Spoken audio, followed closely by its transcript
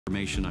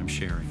information I'm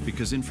sharing,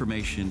 because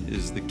information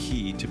is the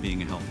key to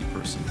being a healthy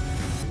person.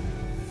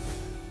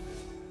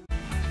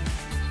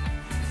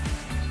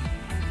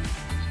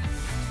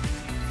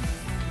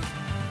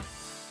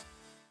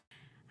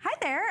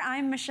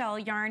 I'm Michelle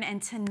Yarn,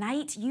 and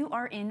tonight you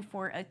are in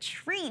for a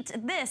treat.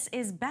 This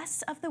is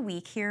Best of the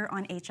Week here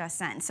on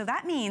HSN. So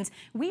that means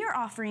we are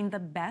offering the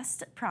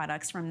best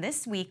products from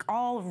this week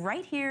all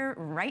right here,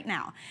 right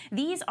now.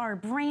 These are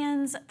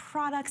brands,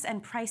 products,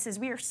 and prices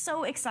we are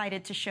so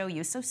excited to show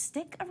you, so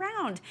stick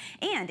around.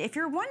 And if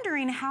you're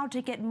wondering how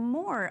to get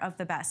more of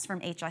the best from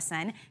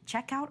HSN,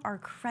 check out our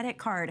credit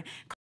card.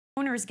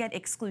 Owners get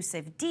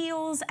exclusive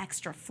deals,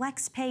 extra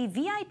flex pay,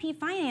 VIP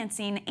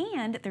financing,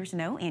 and there's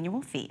no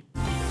annual fee.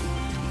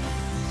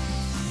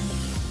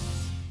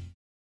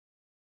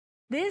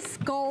 This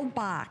gold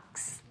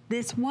box,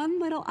 this one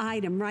little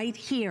item right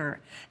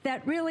here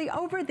that really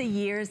over the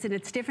years and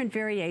its different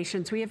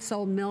variations we have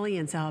sold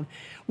millions of,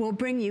 will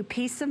bring you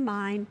peace of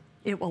mind.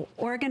 It will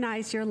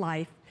organize your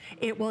life.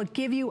 It will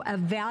give you a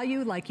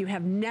value like you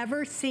have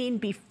never seen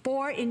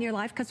before in your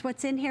life, because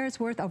what's in here is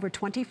worth over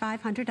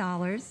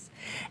 $2,500.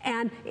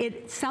 And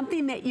it's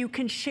something that you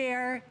can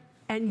share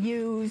and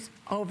use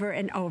over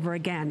and over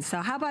again. So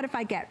how about if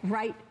I get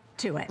right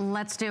to it?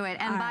 Let's do it.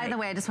 And by the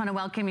way, I just want to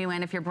welcome you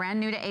in. If you're brand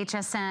new to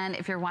HSN,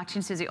 if you're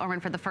watching Susie Orman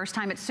for the first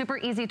time, it's super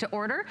easy to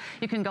order.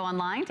 You can go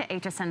online to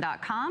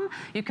hsn.com.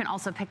 You can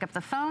also pick up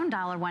the phone,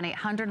 dial our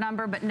 1-800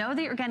 number, but know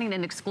that you're getting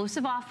an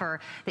exclusive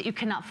offer that you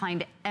cannot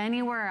find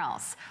anywhere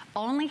else.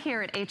 Only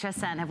here at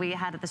HSN have we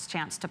had this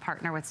chance to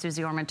partner with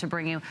Susie Orman to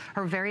bring you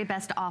her very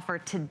best offer.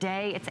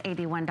 Today, it's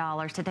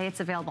 $81. Today,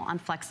 it's available on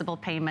flexible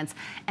payments.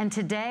 And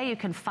today, you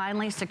can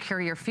finally secure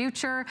your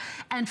future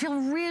and feel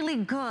really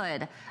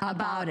good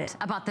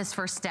about this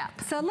first step.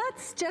 So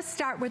let's just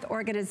start with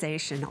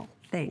organizational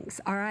things,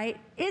 all right?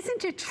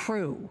 Isn't it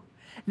true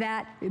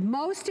that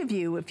most of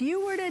you, if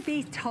you were to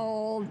be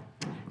told,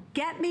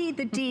 get me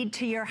the deed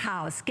to your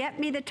house, get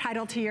me the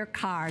title to your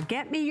car,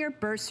 get me your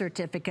birth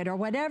certificate, or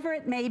whatever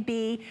it may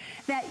be,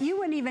 that you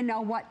wouldn't even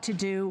know what to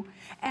do?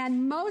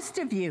 And most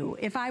of you,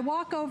 if I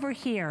walk over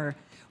here,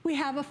 we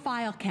have a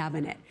file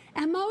cabinet.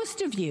 And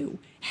most of you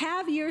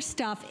have your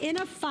stuff in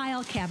a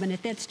file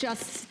cabinet that's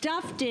just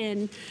stuffed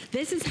in.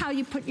 This is how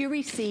you put your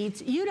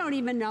receipts. You don't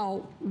even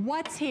know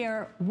what's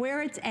here,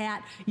 where it's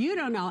at. You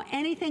don't know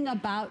anything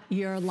about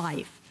your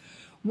life.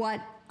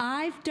 What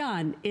I've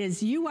done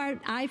is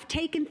I've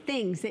taken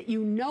things that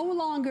you no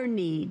longer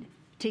need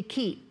to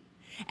keep,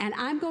 and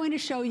I'm going to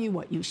show you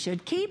what you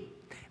should keep,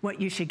 what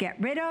you should get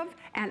rid of,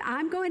 and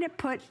I'm going to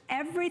put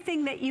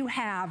everything that you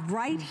have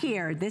right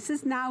here. This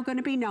is now going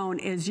to be known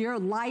as your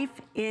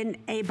life in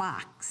a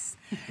box.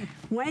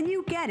 When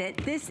you get it,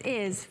 this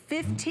is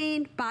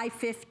 15 by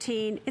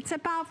 15. It's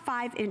about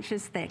 5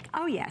 inches thick.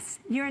 Oh yes,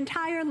 your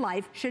entire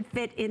life should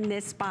fit in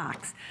this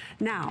box.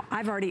 Now,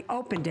 I've already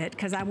opened it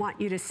because I want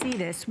you to see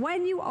this.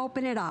 When you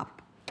open it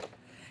up,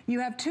 you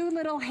have 2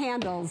 little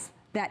handles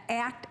that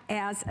act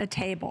as a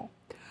table.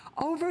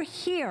 Over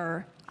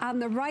here, on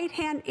the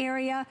right-hand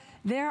area,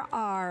 there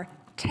are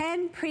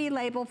 10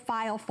 pre-labeled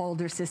file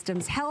folder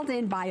systems held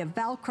in by a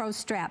Velcro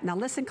strap. Now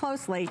listen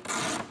closely,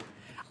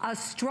 a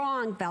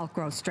strong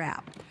Velcro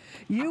strap.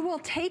 You will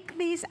take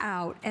these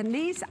out, and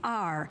these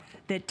are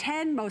the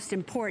 10 most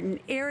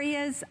important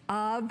areas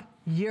of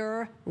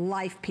your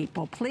life,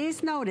 people.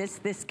 Please notice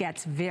this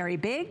gets very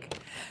big.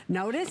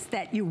 Notice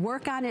that you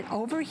work on it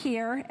over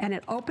here, and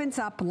it opens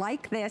up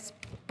like this,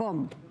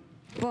 boom,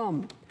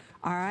 boom.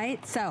 All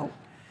right, so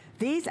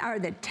these are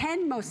the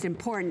 10 most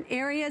important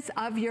areas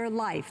of your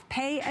life.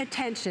 Pay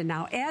attention.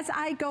 Now, as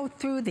I go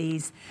through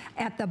these,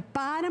 at the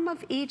bottom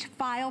of each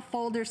file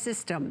folder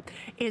system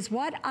is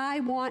what I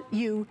want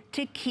you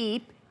to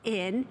keep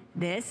in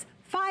this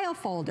file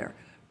folder.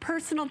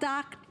 Personal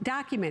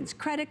documents,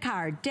 credit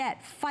card,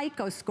 debt,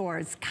 FICO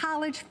scores,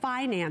 college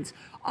finance,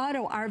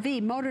 auto,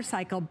 RV,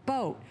 motorcycle,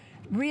 boat,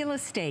 real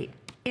estate,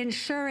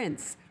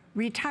 insurance,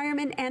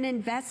 retirement and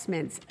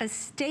investments,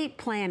 estate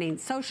planning,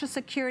 Social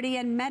Security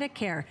and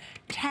Medicare,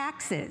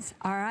 taxes,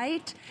 all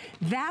right?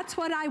 That's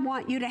what I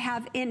want you to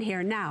have in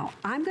here. Now,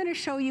 I'm gonna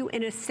show you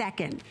in a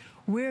second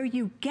where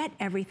you get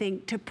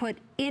everything to put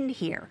in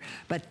here.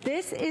 But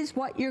this is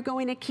what you're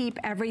going to keep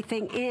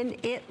everything in.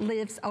 It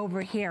lives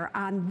over here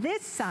on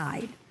this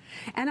side.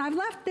 And I've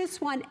left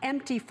this one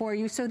empty for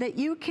you so that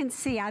you can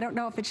see. I don't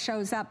know if it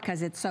shows up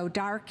because it's so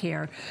dark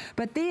here,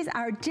 but these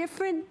are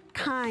different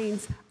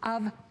kinds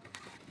of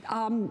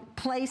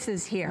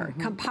places here,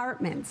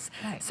 compartments,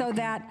 right, so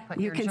that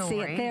you can see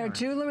it there.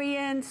 Jewelry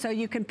in, so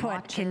you can put,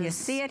 watches. Can you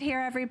see it here,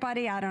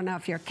 everybody? I don't know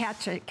if you're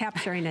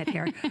capturing it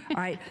here. All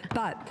right,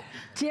 but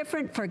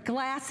different for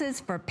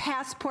glasses, for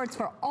passports,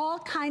 for all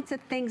kinds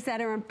of things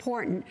that are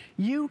important.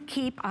 You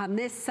keep on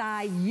this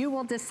side, you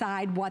will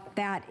decide what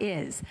that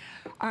is.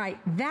 All right,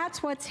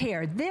 that's what's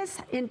here. This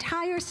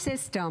entire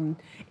system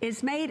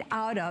is made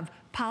out of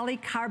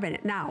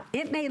polycarbonate. Now,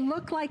 it may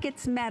look like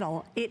it's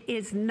metal. It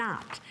is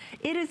not.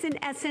 It is,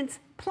 in essence,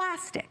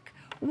 plastic.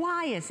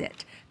 Why is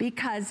it?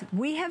 Because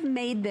we have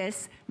made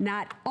this,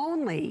 not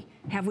only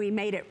have we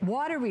made it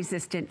water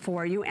resistant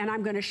for you, and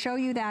I'm going to show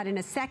you that in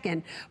a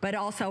second, but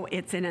also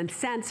it's in a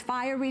sense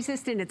fire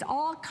resistant. It's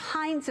all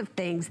kinds of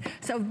things.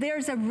 So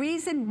there's a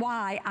reason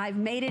why I've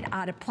made it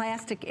out of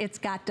plastic. It's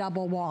got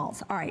double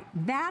walls. All right,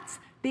 that's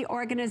the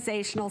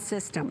organizational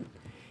system.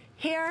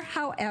 Here,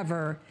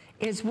 however,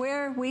 is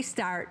where we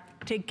start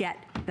to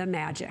get the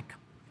magic,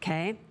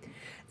 okay?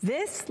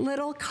 This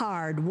little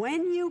card,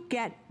 when you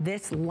get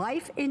this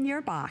life in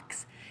your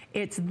box,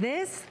 it's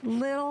this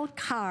little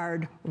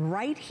card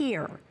right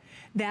here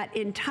that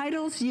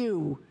entitles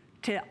you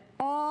to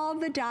all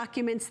the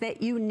documents that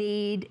you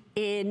need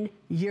in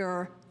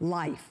your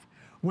life.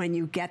 When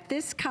you get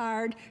this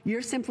card,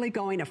 you're simply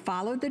going to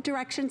follow the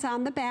directions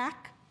on the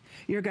back.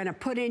 You're going to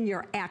put in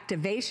your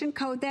activation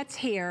code that's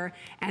here,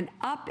 and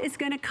up is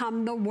going to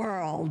come the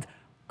world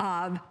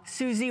of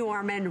Susie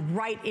Orman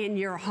right in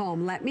your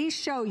home. Let me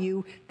show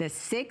you the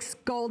 6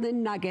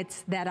 golden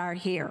nuggets that are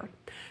here.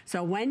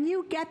 So when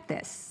you get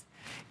this,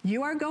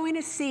 you are going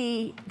to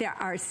see there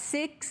are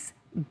 6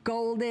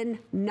 golden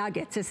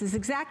nuggets. This is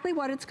exactly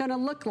what it's going to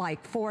look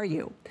like for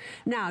you.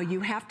 Now,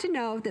 you have to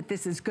know that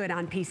this is good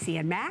on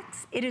PC and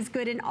Macs. It is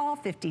good in all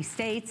 50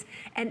 states,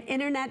 and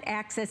internet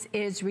access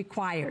is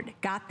required.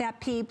 Got that,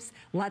 peeps?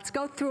 Let's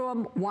go through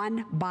them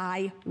one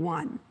by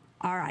one.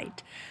 All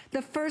right,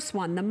 the first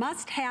one, the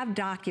must-have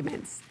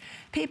documents.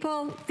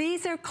 People,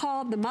 these are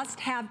called the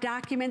must-have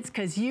documents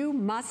because you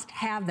must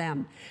have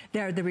them.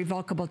 They're the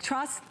revocable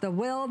trust, the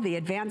will, the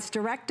advance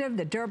directive,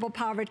 the durable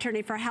power of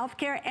attorney for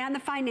healthcare, and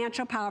the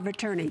financial power of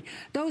attorney.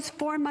 Those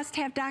 4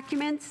 must-have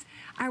documents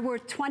are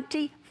worth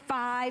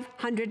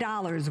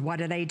 $2,500. What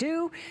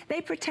do? They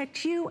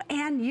protect you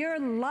and your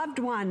loved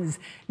ones.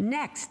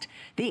 Next,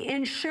 the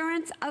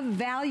insurance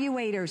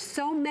evaluator.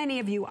 So many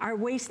of you are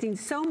wasting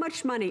so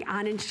much money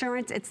on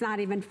insurance, it's not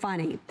even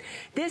funny.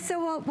 This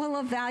will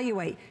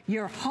evaluate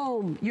your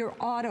home, your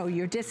auto,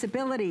 your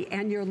disability,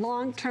 and your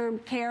long-term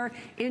care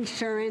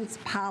insurance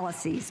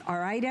policies. All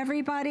right,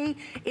 everybody?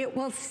 It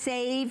will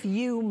save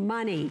you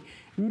money.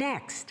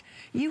 Next,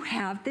 you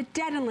have the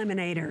debt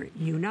eliminator.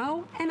 You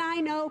know, and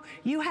I know,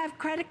 you have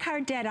credit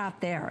card debt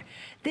out there.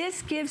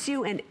 This gives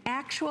you an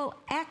actual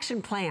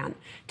action plan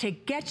to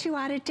get you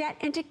out of debt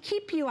and to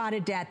keep you out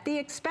of debt. The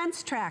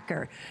expense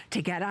tracker.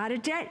 To get out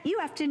of debt, you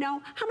have to know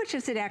how much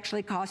does it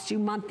actually cost you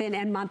month in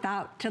and month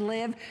out to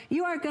live.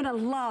 You are going to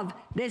love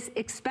this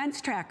expense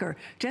tracker.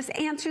 Just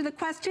answer the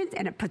questions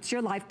and it puts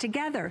your life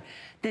together.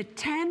 The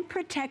 10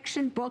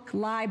 protection book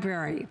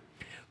library.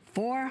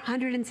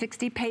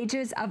 460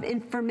 pages of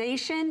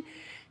information.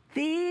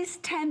 These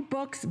 10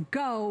 books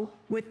go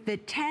with the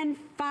 10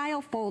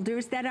 file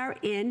folders that are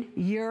in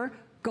your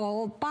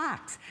gold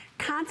box.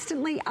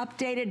 Constantly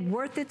updated,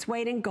 worth its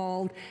weight in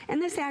gold.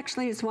 And this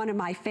actually is one of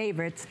my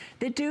favorites,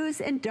 the do's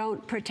and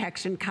don't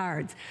protection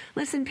cards.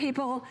 Listen,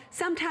 people,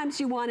 sometimes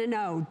you want to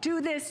know,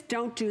 do this,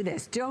 don't do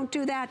this, don't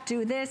do that,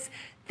 do this.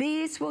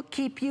 These will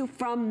keep you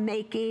from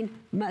making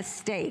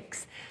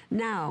mistakes.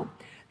 Now,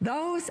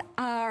 those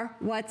are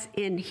what's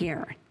in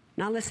here.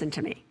 Now listen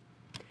to me.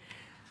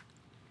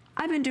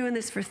 I've been doing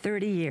this for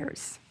 30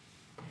 years.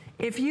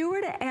 If you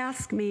were to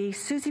ask me,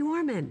 Susie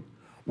Orman,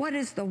 what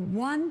is the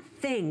one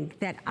thing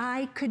that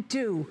I could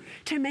do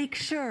to make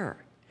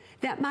sure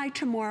that my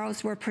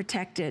tomorrows were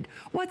protected?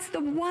 What's the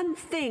one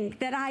thing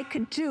that I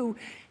could do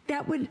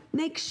that would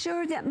make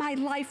sure that my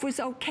life was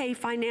okay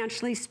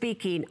financially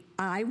speaking?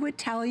 I would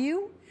tell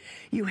you,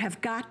 you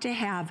have got to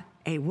have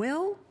a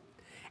will,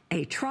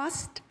 a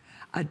trust,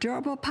 a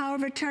durable power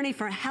of attorney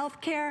for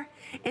healthcare,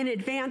 an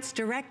advance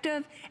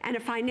directive, and a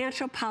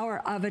financial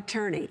power of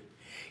attorney.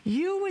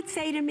 You would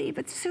say to me,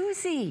 but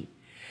Susie,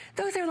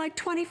 those are like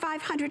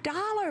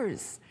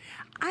 $2,500.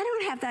 I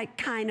don't have that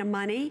kind of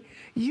money.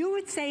 You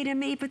would say to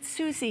me, but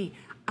Susie,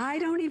 I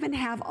don't even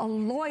have a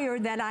lawyer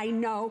that I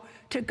know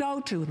to go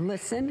to.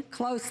 Listen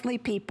closely,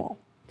 people.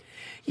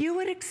 You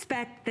would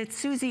expect that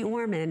Susie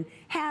Orman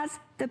has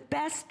the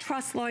best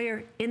trust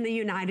lawyer in the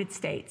United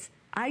States.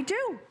 I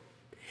do.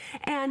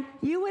 And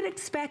you would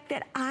expect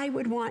that I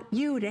would want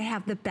you to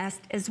have the best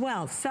as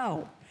well.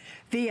 So,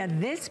 via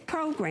this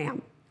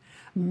program,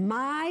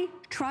 my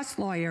trust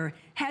lawyer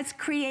has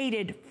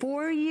created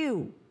for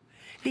you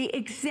the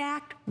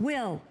exact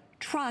will,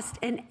 trust,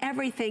 and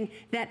everything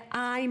that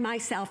I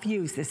myself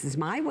use. This is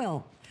my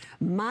will,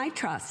 my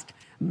trust,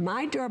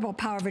 my durable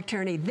power of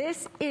attorney.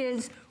 This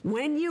is,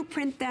 when you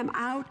print them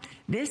out,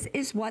 this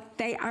is what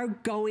they are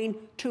going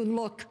to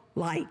look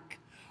like.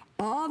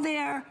 All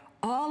there,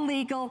 all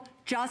legal,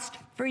 just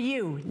for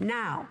you.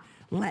 Now,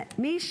 let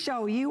me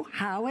show you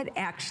how it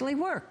actually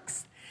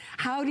works.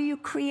 How do you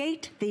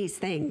create these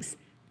things?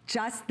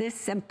 Just this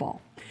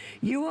simple.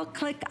 You will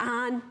click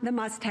on the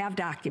must-have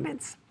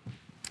documents.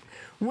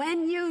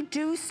 When you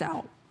do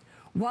so,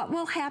 what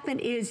will happen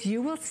is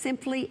you will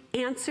simply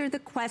answer the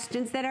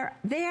questions that are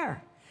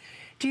there.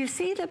 Do you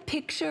see the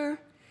picture?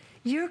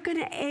 You're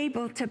going to be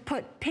able to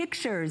put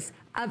pictures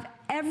of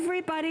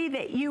everybody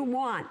that you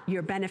want,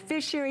 your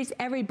beneficiaries,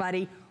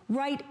 everybody,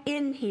 right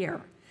in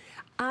here.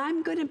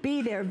 I'm going to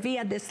be there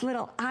via this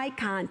little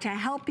icon to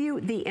help you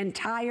the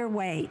entire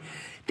way.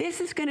 This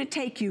is going to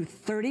take you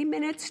 30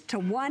 minutes to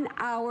 1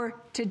 hour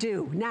to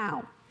do.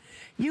 Now,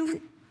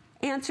 you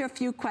answer a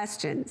few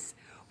questions.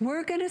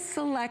 We're going to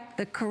select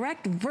the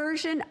correct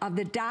version of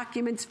the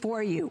documents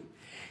for you.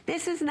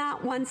 This is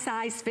not one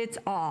size fits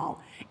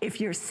all.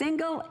 If you're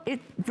single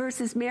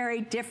versus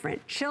married,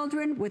 different.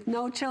 Children with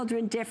no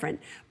children, different.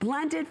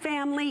 Blended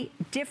family,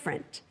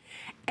 different.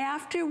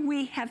 After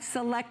we have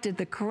selected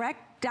the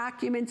correct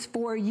documents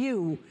for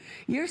you,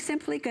 you're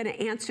simply going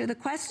to answer the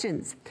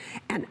questions.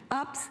 And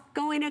up's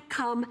going to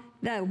come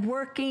the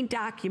working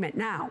document.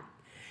 Now,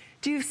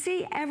 do you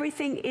see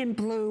everything in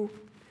blue?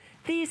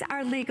 These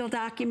are legal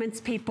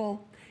documents,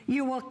 people.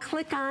 You will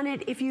click on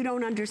it if you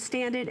don't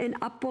understand it, and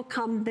up will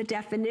come the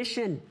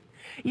definition.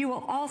 You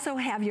will also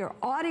have your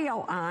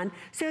audio on,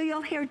 so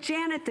you'll hear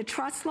Janet, the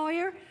trust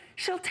lawyer.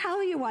 She'll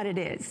tell you what it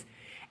is.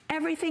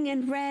 Everything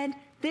in red,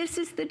 this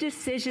is the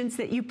decisions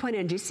that you put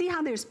in. Do you see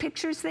how there's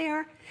pictures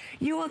there?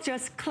 You will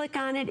just click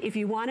on it if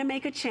you want to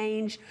make a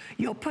change.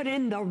 You'll put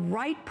in the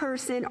right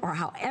person or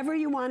however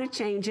you want to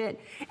change it,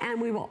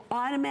 and we will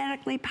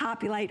automatically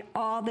populate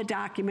all the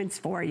documents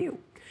for you.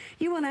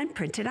 You will then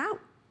print it out.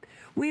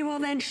 We will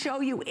then show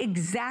you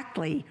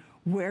exactly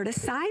where to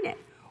sign it,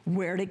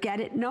 where to get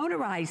it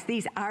notarized.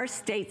 These are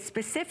state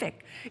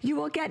specific. You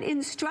will get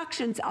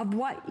instructions of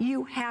what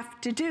you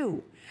have to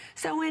do.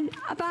 So in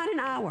about an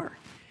hour,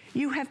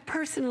 you have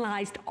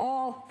personalized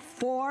all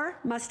 4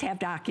 must-have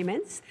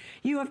documents.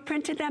 You have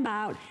printed them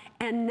out,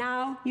 and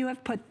now you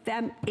have put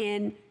them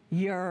in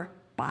your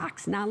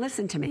box. Now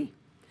listen to me.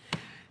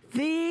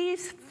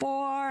 These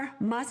 4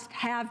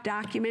 must-have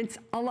documents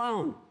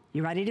alone.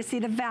 You ready to see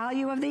the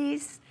value of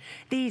these?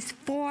 These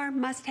 4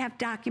 must-have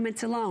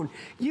documents alone.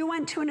 You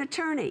went to an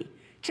attorney.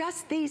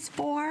 Just these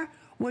 4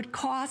 would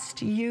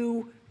cost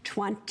you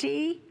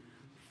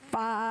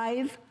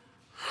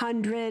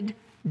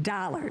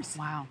 $2,500.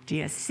 Wow. Do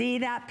you see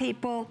that,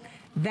 people?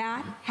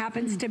 That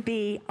happens to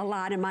be a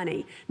lot of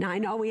money. Now, I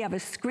know we have a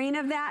screen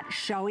of that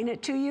showing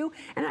it to you,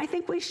 and I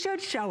think we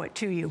should show it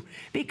to you,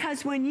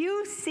 because when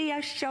you see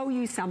us show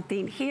you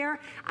something here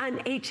on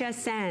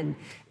HSN,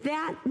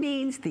 that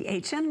means the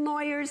HSN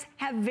lawyers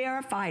have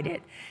verified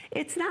it.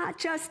 It's not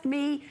just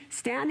me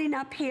standing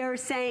up here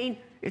saying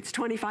it's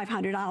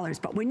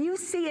 $2,500, but when you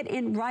see it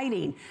in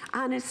writing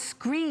on a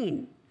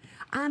screen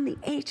on the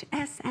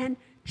HSN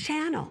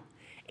channel,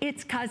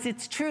 it's because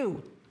it's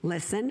true.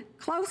 Listen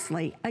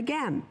closely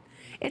again.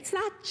 It's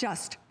not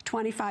just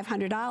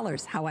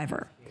 $2,500,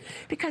 however,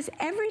 because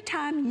every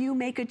time you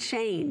make a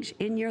change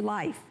in your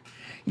life,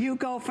 you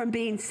go from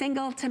being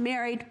single to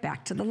married,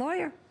 back to the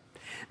lawyer.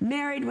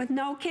 Married with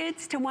no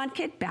kids to 1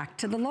 kid, back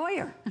to the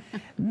lawyer.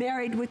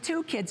 Married with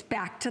 2 kids,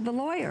 back to the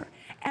lawyer.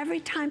 Every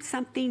time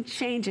something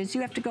changes,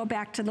 you have to go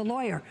back to the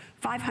lawyer.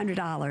 $500,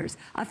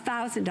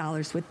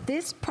 $1,000. With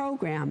this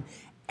program,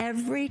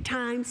 every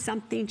time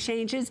something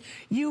changes,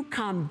 you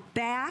come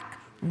back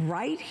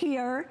right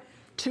here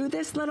to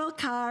this little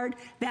card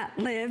that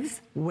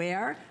lives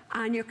where?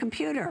 On your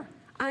computer,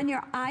 on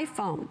your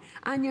iPhone,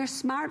 on your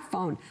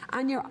smartphone,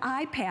 on your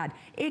iPad.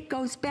 It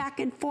goes back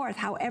and forth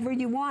however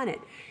you want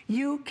it.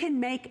 You can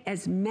make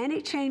as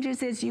many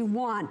changes as you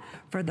want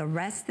for the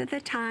rest of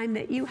the time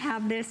that you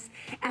have this,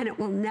 and it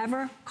will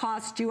never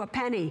cost you a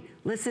penny.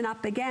 Listen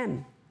up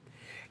again.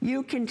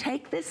 You can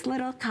take this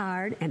little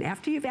card, and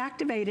after you've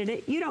activated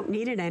it, you don't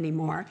need it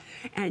anymore,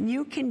 and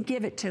you can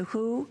give it to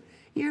who?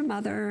 Your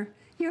mother,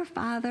 your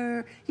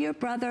father, your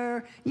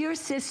brother, your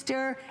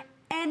sister,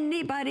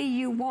 anybody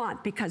you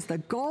want, because the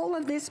goal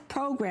of this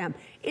program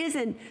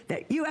isn't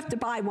that you have to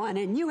buy one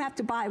and you have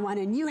to buy one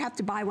and you have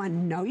to buy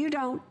one. No, you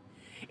don't.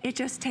 It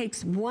just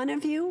takes one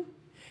of you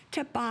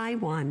to buy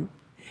one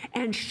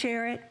and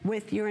share it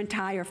with your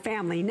entire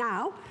family.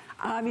 Now,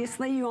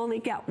 obviously, you only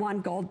get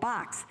 1 gold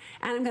box,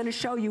 and I'm going to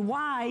show you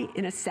why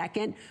in a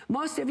second.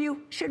 Most of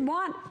you should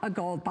want a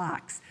gold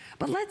box,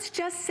 but let's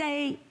just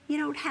say you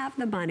don't have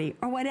the money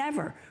or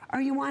whatever,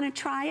 or you want to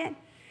try it.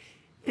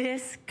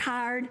 This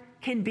card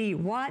can be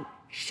what?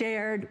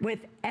 Shared with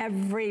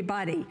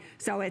everybody.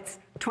 So it's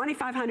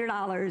 $2,500,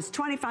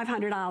 $2,500,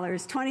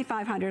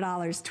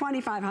 $2,500,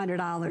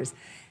 $2,500.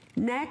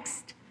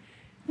 Next,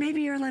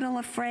 maybe you're a little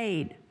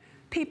afraid.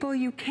 People,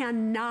 you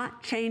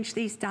cannot change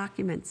these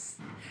documents.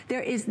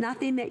 There is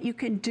nothing that you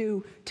can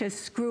do to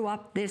screw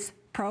up this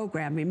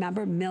program.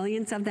 Remember,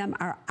 millions of them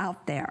are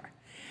out there.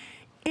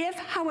 If,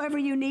 however,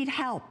 you need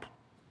help,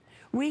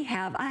 we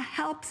have a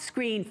help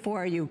screen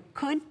for you.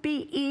 Couldn't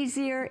be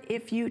easier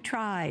if you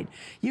tried.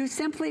 You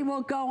simply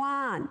will go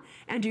on,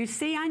 and you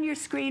see on your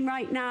screen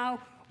right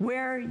now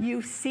where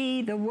you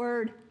see the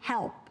word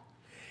help.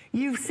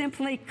 You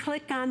simply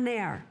click on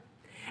there.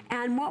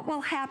 And what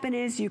will happen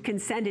is you can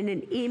send in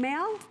an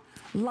email,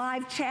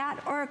 live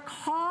chat, or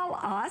call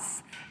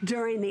us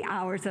during the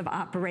hours of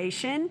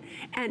operation,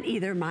 and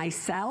either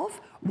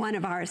myself, one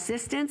of our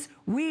assistants,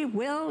 we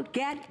will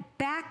get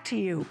back to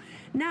you.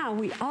 Now,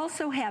 we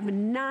also have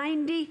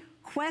 90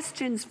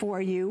 questions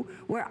for you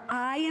where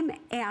I am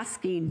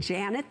asking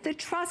Janet, the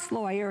trust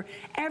lawyer,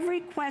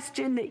 every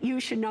question that you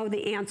should know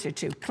the answer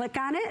to. Click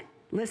on it.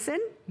 Listen.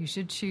 You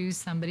should choose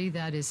somebody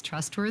that is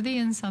trustworthy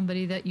and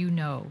somebody that you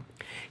know.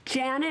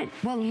 Janet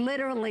will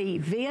literally,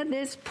 via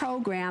this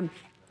program,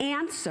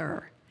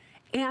 answer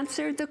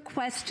the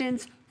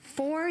questions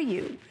for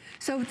you.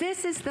 So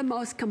this is the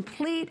most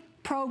complete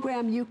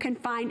program you can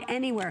find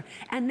anywhere.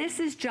 And this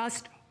is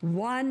just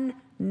one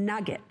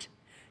nugget.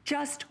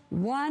 Just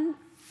one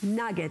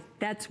nugget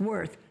that's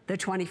worth the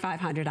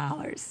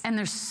 $2,500. And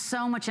there's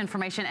so much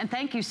information. And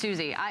thank you,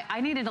 Susie. I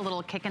needed a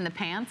little kick in the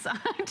pants.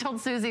 I told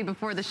Susie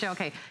before the show,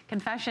 okay,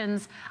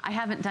 confessions, I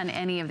haven't done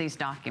any of these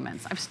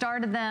documents. I've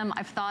started them,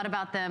 I've thought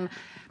about them,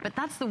 but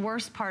that's the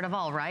worst part of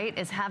all, right?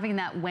 Is having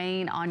that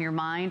weighing on your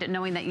mind,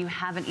 knowing that you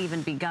haven't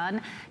even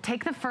begun.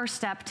 Take the first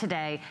step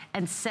today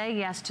and say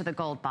yes to the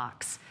gold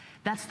box.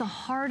 That's the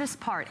hardest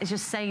part, is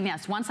just saying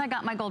yes. Once I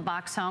got my gold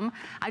box home,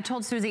 I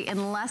told Susie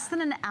in less than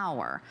an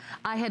hour,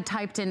 I had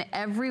typed in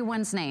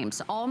everyone's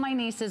names, all my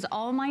nieces,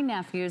 all my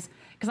nephews,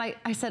 because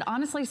I said,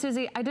 honestly,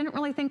 Susie, I didn't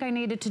really think I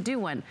needed to do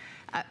one.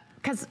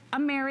 Because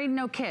I'm married,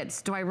 no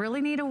kids. Do I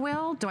really need a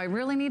will? Do I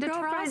really need a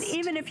trust?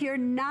 Even if you're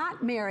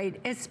not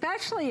married,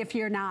 especially if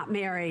you're not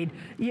married,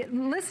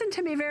 listen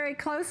to me very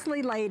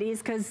closely,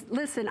 ladies, because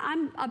listen,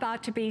 I'm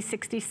about to be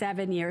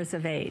 67 years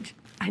of age.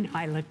 I know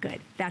I look good.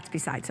 That's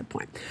besides the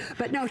point.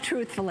 But no,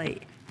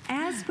 truthfully,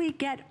 as we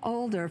get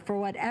older, for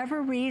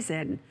whatever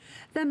reason,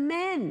 the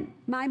men,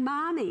 my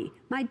mommy,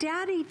 my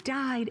daddy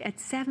died at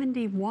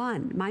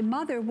 71. My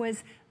mother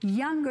was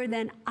younger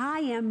than I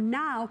am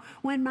now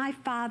when my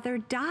father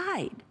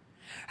died.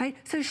 Right?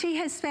 So she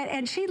has spent,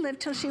 and she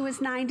lived till she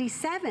was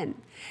 97.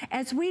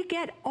 As we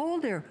get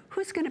older,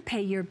 who's going to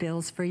pay your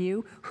bills for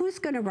you? Who's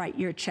going to write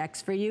your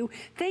checks for you?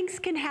 Things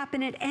can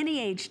happen at any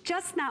age,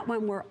 just not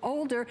when we're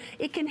older.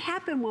 It can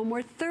happen when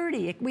we're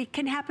 30. It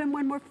can happen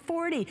when we're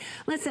 40.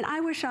 Listen, I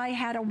wish I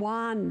had a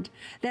wand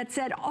that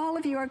said all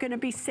of you are going to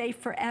be safe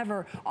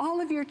forever. All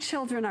of your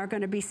children are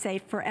going to be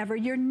safe forever.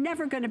 You're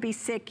never going to be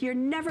sick. You're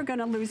never going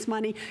to lose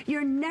money.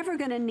 You're never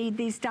going to need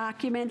these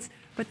documents.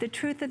 But the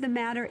truth of the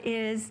matter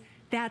is,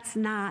 that's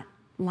not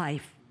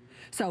life.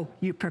 So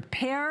you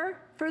prepare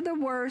for the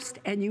worst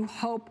and you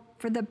hope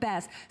for the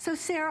best. So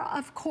Sarah,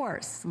 of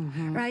course,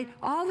 right?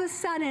 All of a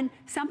sudden,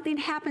 something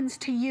happens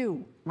to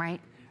you. Right.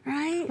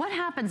 Right? What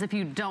happens if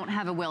you don't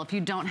have a will, if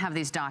you don't have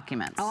these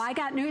documents? Oh, I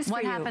got news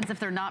for you. What happens if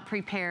they're not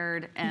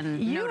prepared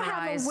and you notarized?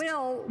 have a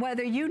will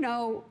whether you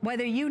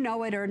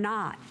know it or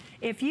not.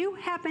 If you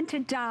happen to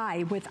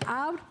die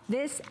without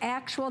this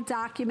actual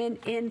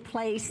document in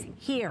place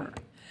here,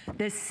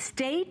 the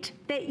state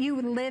that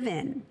you live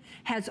in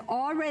has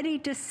already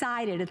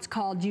decided, it's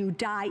called you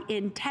die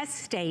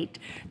intestate.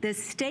 The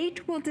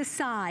state will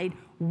decide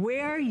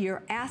where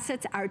your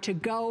assets are to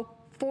go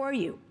for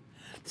you.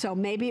 So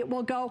maybe it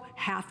will go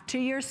half to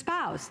your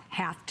spouse,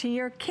 half to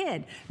your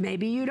kid.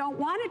 Maybe you don't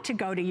want it to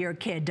go to your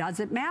kid,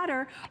 doesn't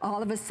matter.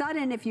 All of a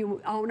sudden, if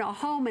you own a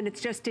home and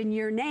it's just in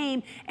your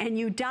name and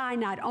you die,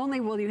 not only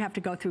will you have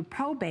to go through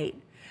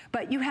probate,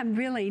 but you have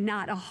really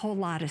not a whole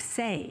lot of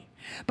say.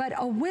 But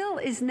a will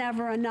is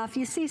never enough.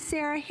 You see,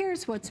 Sarah,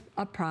 here's what's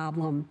a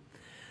problem.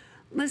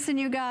 Listen,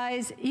 you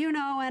guys, you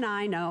know and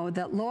I know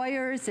that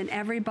lawyers and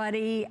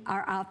everybody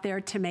are out there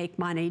to make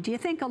money. Do you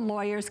think a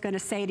lawyer's going to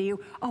say to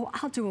you, oh,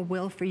 I'll do a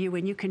will for you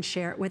and you can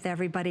share it with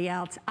everybody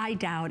else? I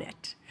doubt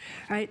it.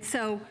 All right,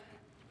 so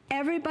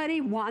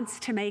everybody wants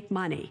to make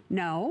money.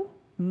 No,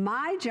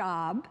 my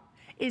job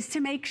is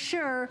to make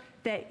sure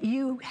that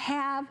you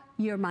have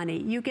your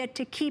money. You get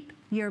to keep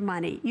your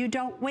money. You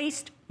don't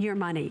waste your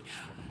money.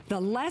 The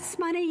less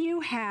money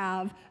you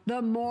have,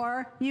 the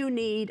more you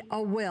need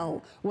a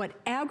will. What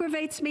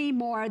aggravates me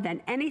more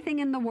than anything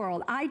in the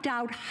world, I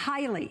doubt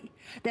highly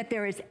that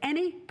there is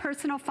any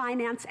personal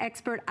finance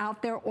expert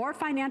out there or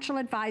financial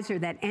advisor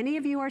that any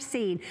of you are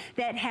seeing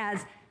that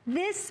has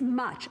this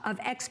much of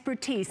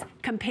expertise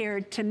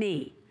compared to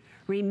me.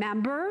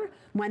 Remember,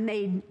 when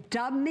they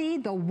dub me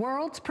the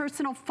world's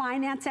personal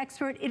finance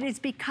expert, it is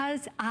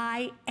because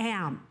I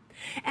am.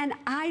 And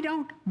I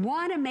don't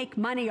want to make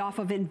money off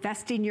of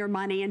investing your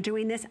money and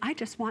doing this. I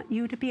just want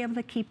you to be able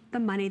to keep the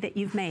money that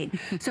you've made.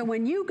 So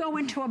when you go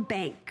into a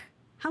bank,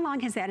 how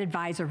long has that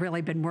advisor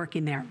really been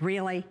working there?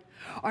 Really?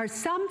 Or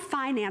some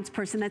finance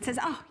person that says,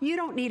 oh, you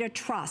don't need a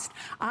trust.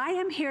 I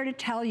am here to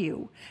tell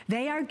you,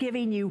 they are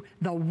giving you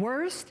the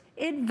worst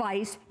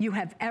advice you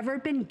have ever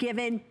been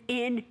given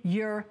in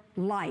your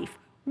life.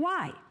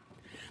 Why?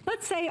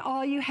 Let's say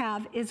all you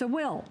have is a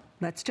will.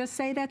 Let's just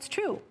say that's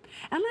true.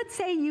 And let's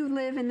say you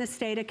live in the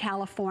state of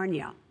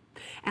California.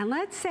 And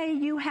let's say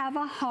you have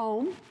a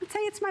home. Let's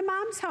say it's my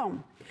mom's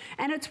home.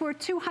 And it's worth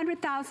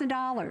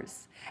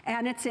 $200,000.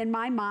 And it's in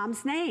my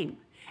mom's name.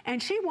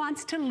 And she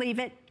wants to leave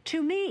it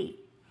to me.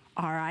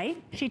 All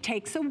right? She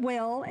takes a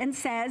will and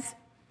says,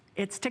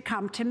 it's to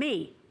come to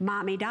me.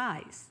 Mommy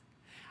dies.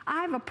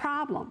 I have a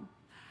problem.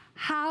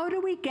 How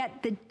do we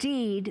get the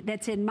deed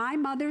that's in my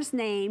mother's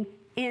name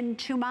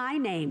into my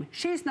name?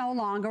 She's no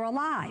longer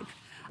alive.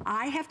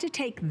 I have to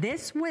take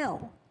this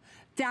will,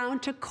 down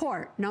to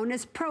court, known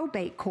as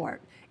probate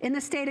court. In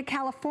the state of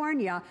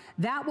California,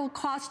 that will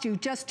cost you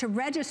just to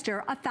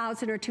register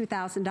 $1,000 or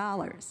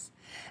 $2,000.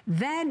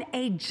 Then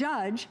a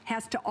judge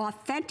has to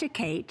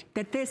authenticate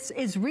that this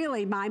is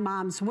really my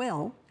mom's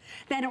will.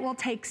 Then it will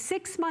take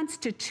 6 months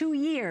to 2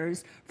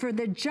 years for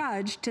the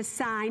judge to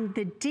sign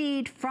the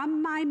deed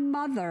from my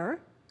mother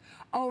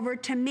over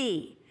to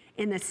me.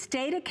 In the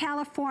state of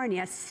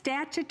California,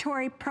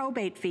 statutory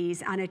probate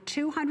fees on a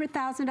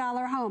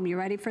 $200,000 home, you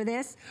ready for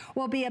this,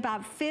 will be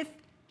about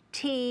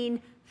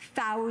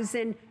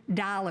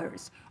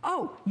 $15,000.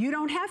 Oh, you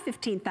don't have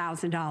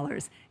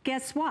 $15,000.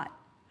 Guess what?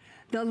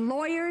 The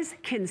lawyers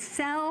can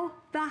sell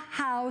the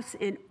house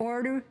in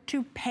order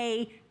to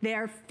pay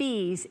their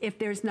fees if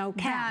there's no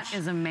cash. That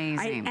is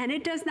amazing. And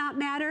it does not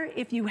matter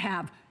if you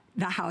have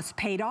the house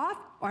paid off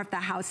or if the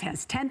house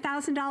has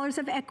 $10,000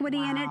 of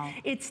equity in it,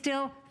 it's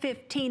still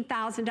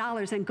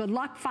 $15,000. And good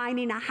luck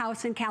finding a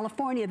house in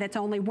California that's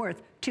only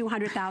worth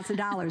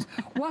 $200,000.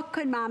 What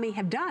could mommy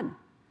have done?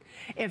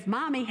 If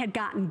mommy had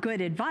gotten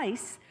good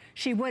advice,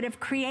 she would have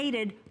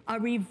created a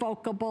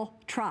revocable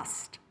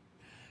trust.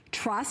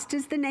 Trust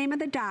is the name of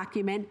the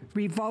document.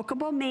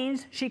 Revocable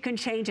means she can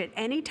change it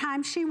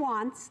anytime she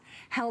wants,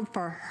 held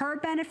for her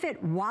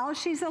benefit while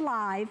she's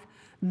alive,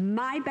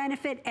 my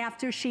benefit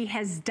after she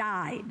has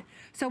died.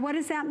 So what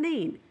does that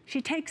mean?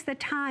 She takes the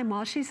time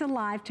while she's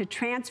alive to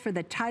transfer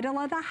the title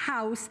of the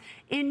house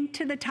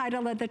into the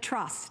title of the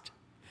trust.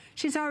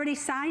 She's already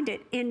signed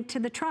it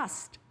into the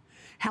trust.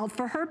 Held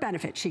for her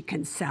benefit. She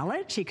can sell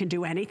it, she can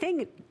do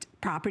anything.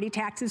 Property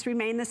taxes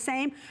remain the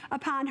same.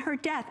 Upon her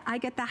death, I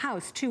get the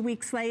house 2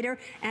 weeks later,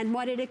 and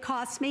what did it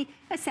cost me?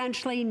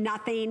 Essentially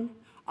nothing.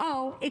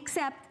 Oh,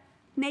 except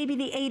maybe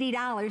the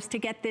 $80 to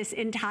get this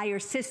entire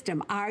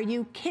system. Are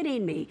you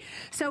kidding me?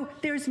 So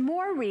there's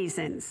more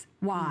reasons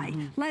why.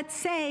 Let's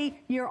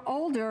say you're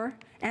older,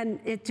 and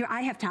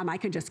I have time, I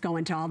can just go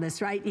into all this,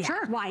 right? Yeah,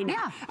 sure. Why not?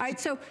 Yeah. All right,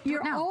 so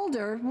you're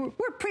older.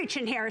 We're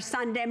preaching here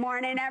Sunday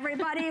morning,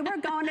 everybody. We're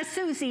going to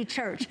Susie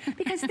Church,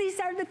 because these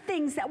are the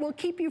things that will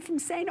keep you from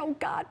saying, oh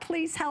God,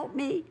 please help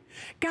me.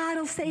 God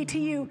will say to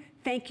you,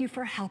 thank you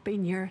for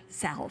helping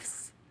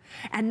yourselves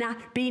and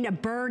not being a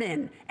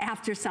burden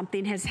after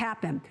something has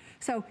happened.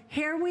 So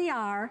here we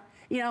are,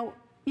 you know,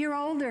 you're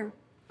older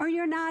or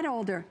you're not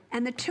older,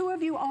 and the two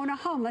of you own a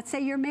home. Let's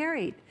say you're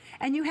married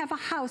and you have a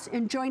house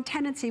in joint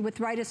tenancy with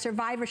right of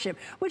survivorship,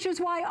 which is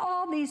why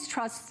all these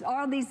trusts,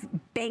 all these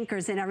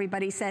bankers and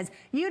everybody says,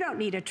 you don't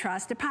need a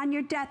trust. Upon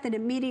your death, it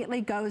immediately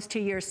goes to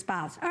your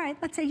spouse. All right,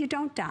 let's say you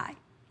don't die.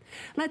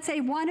 Let's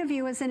say one of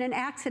you is in an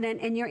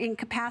accident and you're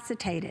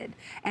incapacitated,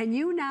 and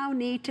you now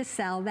need to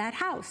sell that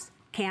house.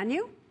 Can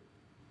you?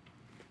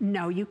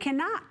 No, you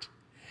cannot.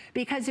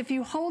 Because if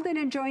you hold it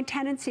in joint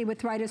tenancy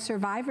with right of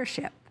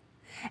survivorship,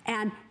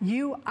 and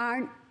you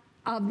aren't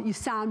of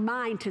sound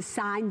mind to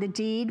sign the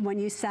deed when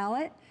you sell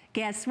it,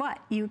 guess what?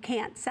 You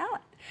can't sell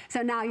it.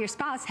 So now your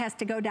spouse has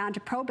to go down to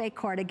probate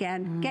court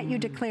again, get you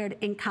declared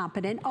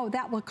incompetent. Oh,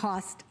 that will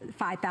cost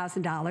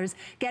 $5,000.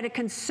 Get a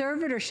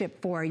conservatorship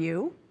for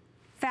you.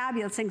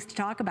 Fabulous things to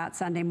talk about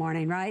Sunday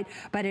morning, right?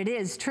 But it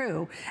is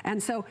true.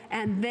 And so,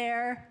 and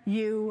there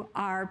you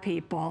are,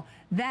 people.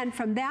 Then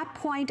from that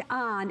point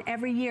on,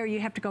 every year you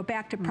have to go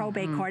back to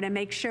probate court and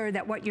make sure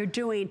that what you're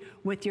doing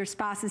with your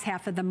spouse's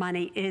half of the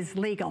money is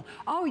legal.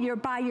 Oh, you're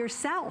by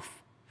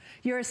yourself.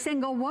 You're a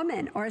single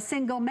woman or a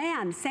single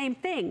man, same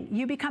thing.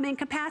 You become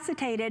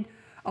incapacitated,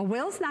 a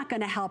will's not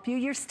gonna help you,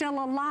 you're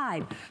still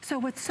alive. So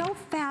what's so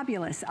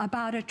fabulous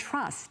about a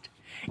trust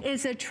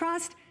is a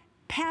trust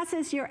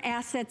passes your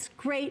assets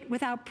great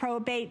without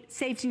probate,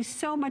 saves you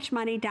so much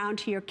money down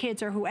to your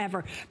kids or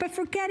whoever. But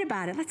forget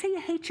about it. Let's say you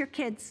hate your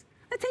kids.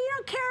 Let's say you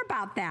don't care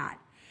about that.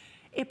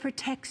 It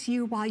protects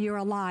you while you're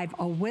alive.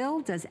 A will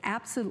does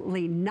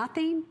absolutely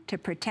nothing to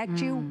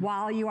protect you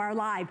while you are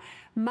alive.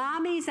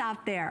 Mommies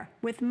out there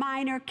with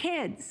minor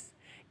kids,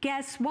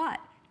 guess what?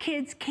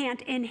 Kids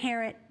can't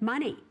inherit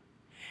money.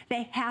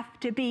 They have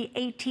to be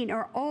 18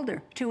 or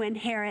older to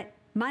inherit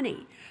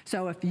money.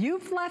 So if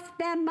you've left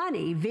them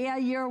money via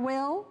your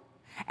will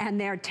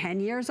and they're 10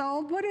 years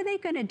old, what are they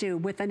going to do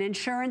with an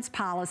insurance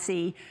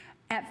policy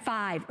at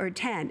 5 or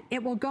 10?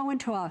 It will go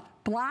into a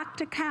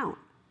blocked account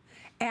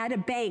at a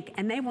bank,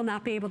 and they will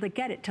not be able to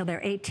get it till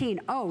they're 18.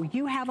 Oh,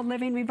 you have a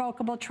living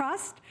revocable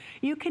trust?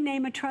 You can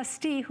name a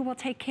trustee who will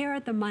take care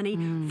of the money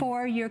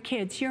for your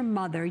kids, your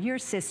mother, your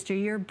sister,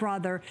 your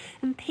brother.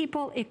 And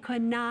people, it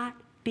could not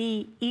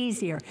be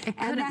easier. It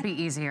couldn't be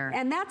easier.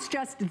 And that's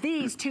just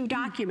these two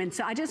documents.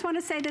 So I just want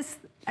to say this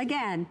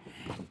again.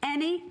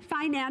 Any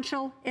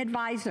financial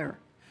advisor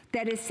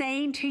that is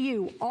saying to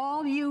you,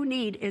 all you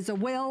need is a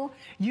will,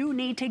 you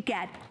need to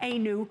get a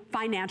new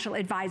financial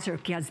advisor,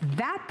 because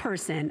that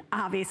person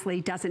obviously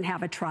doesn't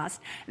have a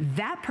trust.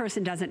 That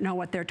person doesn't know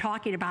what they're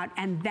talking about,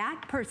 and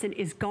that person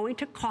is going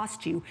to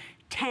cost you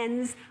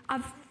tens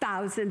of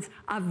thousands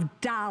of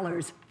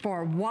dollars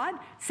for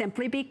what?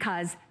 Simply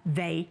because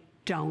they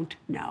don't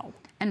know.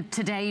 And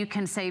today you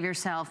can save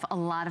yourself a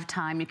lot of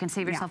time. You can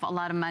save yourself a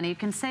lot of money. You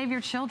can save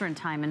your children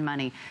time and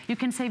money. You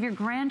can save your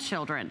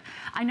grandchildren.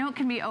 I know it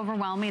can be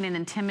overwhelming and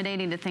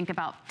intimidating to think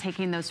about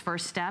taking those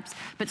first steps,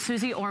 but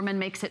Susie Orman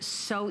makes it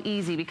so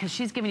easy because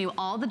she's giving you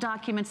all the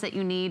documents that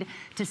you need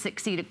to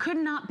succeed. It could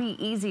not be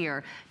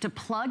easier to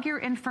plug your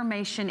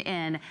information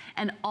in,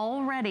 and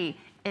already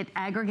it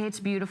aggregates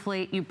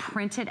beautifully. You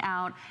print it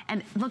out,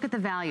 and look at the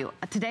value.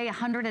 Today,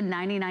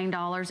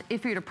 $199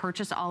 if you're to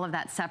purchase all of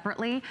that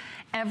separately.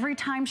 Every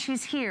time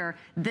she's here,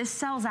 this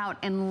sells out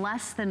in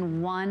less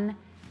than 1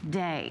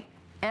 day.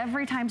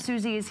 Every time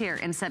Susie is here.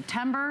 In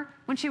September,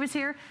 when she was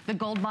here, the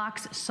gold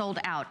box sold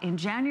out. In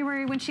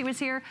January, when she was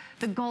here,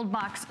 the gold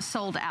box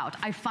sold out.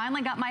 I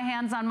finally got my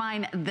hands on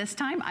mine this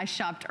time. I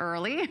shopped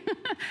early,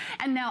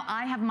 and now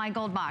I have my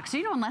gold box. So,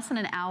 you know, in less than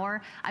an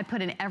hour, I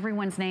put in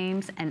everyone's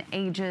names and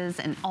ages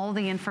and all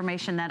the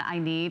information that I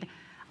need.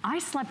 I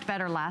slept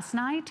better last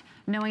night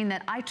knowing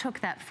that I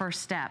took that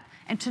first step.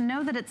 And to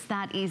know that it's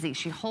that easy.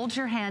 She holds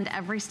your hand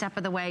every step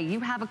of the way. You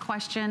have a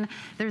question,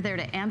 they're there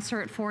to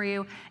answer it for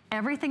you.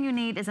 Everything you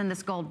need is in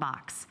this gold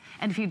box.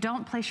 And if you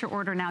don't place your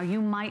order now,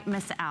 you might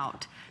miss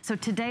out. So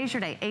today's your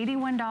day,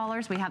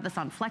 $81. We have this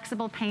on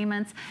flexible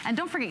payments. And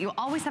don't forget, you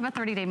always have a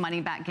 30-day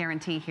money-back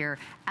guarantee here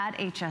at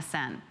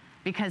HSN.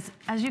 Because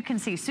as you can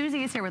see,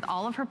 Susie is here with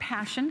all of her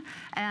passion,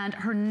 and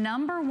her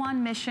 #1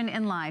 mission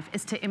in life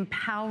is to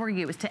empower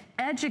you, is to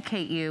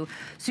educate you,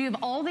 so you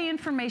have all the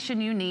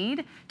information you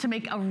need to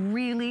make a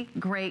really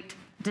great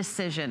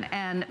decision.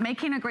 And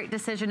making a great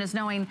decision is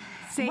knowing,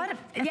 see, what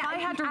if I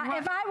had to run?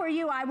 If I were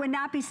you, I would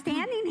not be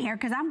standing here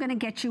because I'm going to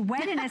get you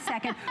wet in a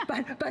second.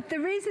 But the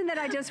reason that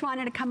I just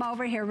wanted to come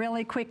over here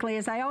really quickly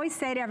is I always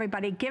say to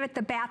everybody, give it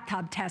the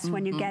bathtub test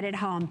when you get it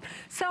home.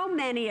 So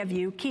many of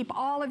you keep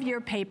all of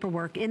your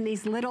paperwork in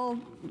these little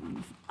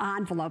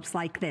envelopes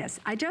like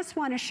this. I just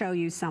want to show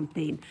you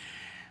something.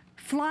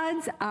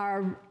 Floods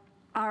are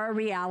a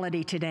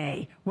reality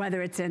today,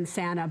 whether it's in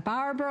Santa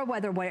Barbara,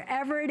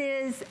 wherever it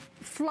is,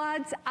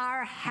 floods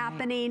are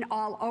happening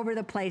all over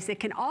the place.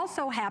 It can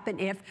also happen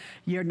if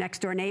your next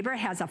door neighbor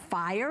has a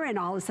fire and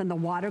all of a sudden the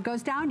water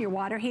goes down, your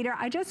water heater.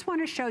 I just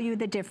want to show you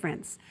the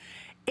difference.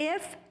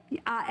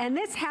 And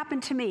this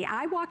happened to me.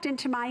 I walked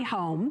into my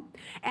home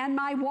and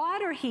my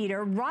water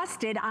heater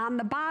rusted on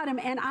the bottom,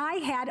 and I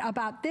had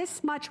about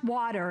this much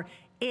water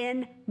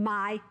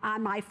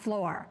on my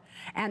floor.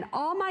 And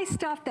all my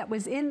stuff that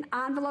was in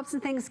envelopes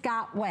and things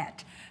got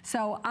wet.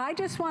 So I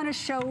just want to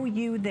show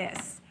you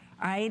this,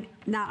 all right?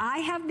 Now I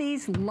have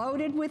these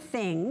loaded with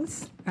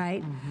things,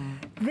 right?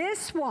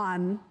 This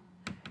one,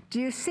 do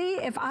you see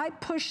if I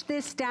push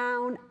this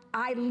down,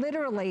 I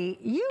literally,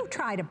 you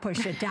try to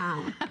push it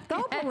down.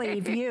 They'll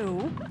believe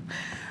you,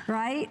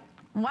 right?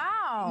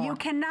 Wow. You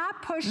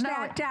cannot push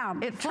that down.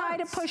 Try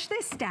to push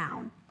this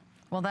down.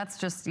 Well, that's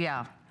just,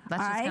 yeah.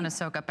 That's just going to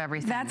soak up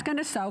everything. That's going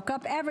to soak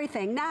up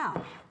everything.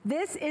 Now,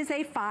 this is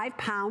a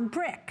 5-pound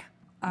brick,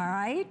 all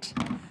right?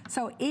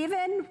 So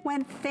even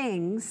when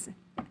things,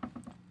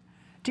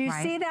 do you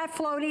see that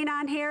floating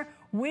on here?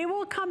 We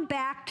will come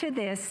back to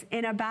this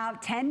in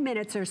about 10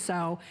 minutes or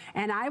so,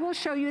 and I will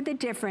show you the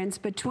difference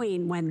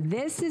between when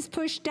this is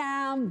pushed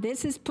down,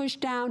 this is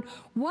pushed down,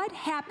 what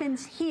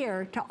happens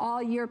here to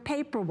all your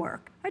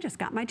paperwork. I just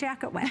got my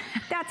jacket wet.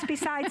 That's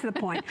besides the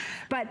point.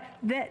 But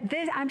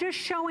this, I'm just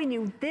showing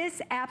you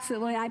this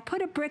absolutely. I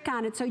put a brick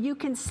on it so you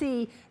can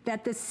see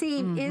that the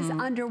seam is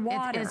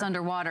underwater. It is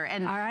underwater.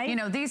 And you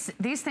know, these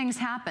things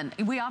happen.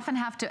 We often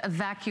have to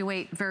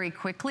evacuate very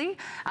quickly.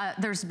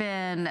 There's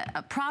been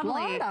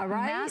probably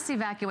mass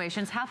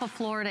evacuations. Half of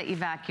Florida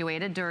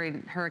evacuated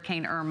during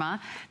Hurricane Irma.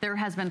 There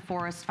has been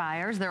forest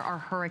fires. There are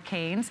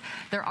hurricanes.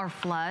 There are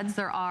floods.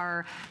 There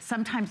are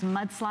sometimes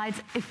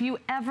mudslides. If you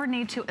ever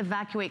need to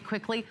evacuate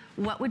quickly,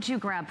 what would you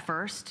grab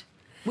first?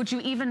 Would you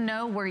even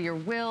know where your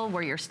will,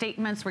 where your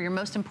statements, where your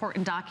most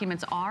important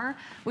documents are?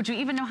 Would you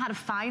even know how to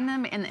find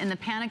them in the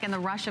panic and the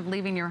rush of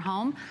leaving your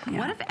home?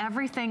 What if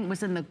everything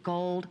was in the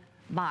gold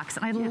box?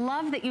 And I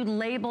love that you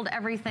labeled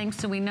everything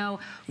so we know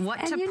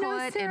what to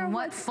put in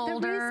what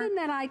folder. The reason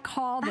that I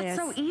call this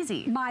so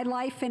easy. My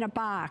life in a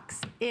box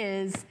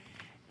is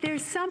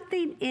there's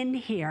something in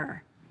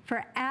here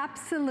for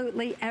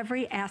absolutely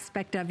every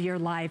aspect of your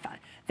life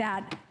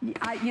that,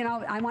 you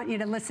know, I want you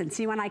to listen.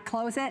 See, when I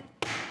close it,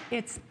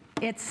 it's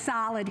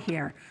solid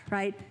here,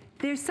 right?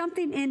 There's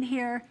something in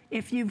here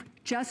if you've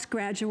just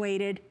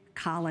graduated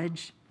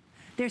college.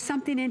 There's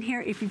something in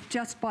here if you've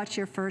just bought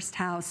your first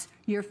house,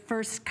 your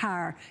first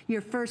car,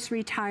 your first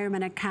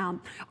retirement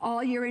account,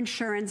 all your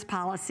insurance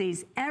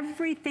policies.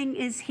 Everything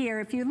is here.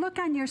 If you look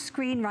on your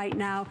screen right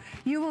now,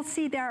 you will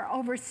see there are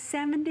over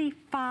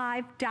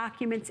 75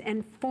 documents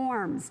and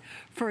forms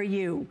for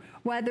you,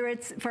 whether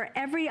it's for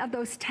every of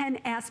those 10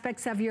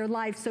 aspects of your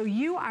life. So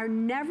you are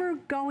never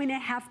going to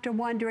have to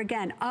wonder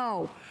again,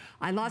 oh,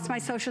 I lost my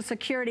Social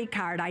Security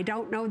card. I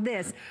don't know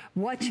this.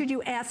 What should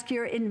you ask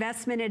your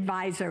investment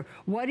advisor?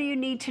 What do you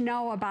need to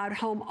know about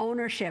home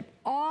ownership?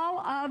 All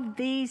of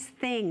these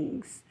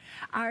things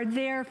are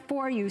there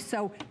for you.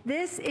 So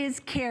this is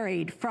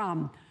carried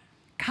from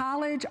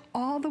college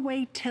all the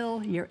way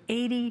till you're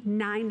 80,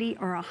 90,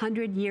 or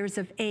 100 years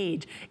of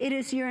age. It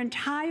is your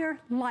entire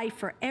life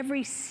for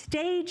every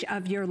stage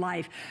of your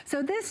life.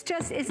 So this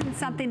just isn't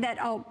something that,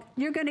 oh,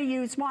 you're gonna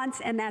use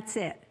once and that's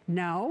it.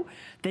 No,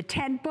 the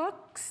 10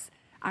 books,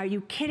 are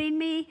you kidding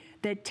me?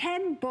 The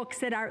 10 books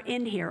that are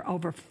in here,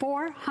 over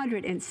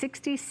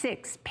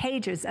 466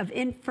 pages of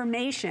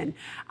information,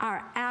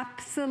 are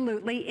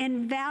absolutely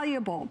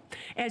invaluable.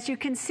 As you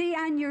can see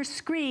on your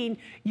screen,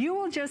 you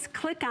will just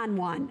click on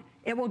one.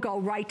 It will go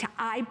right to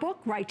iBook,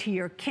 right to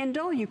your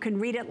Kindle. You can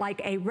read it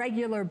like a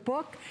regular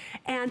book.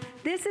 And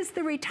this is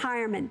the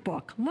retirement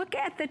book. Look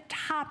at the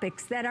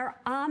topics that are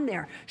on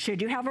there.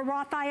 Should you have a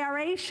Roth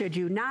IRA? Should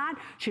you not?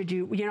 Should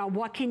you,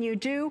 what can you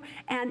do?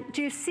 And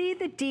do you see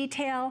the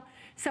detail?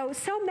 So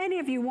many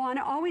of you want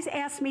to always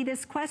ask me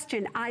this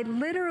question. I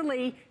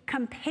literally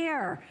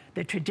compare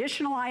the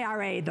traditional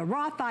IRA, the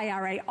Roth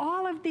IRA,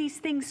 all of these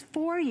things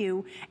for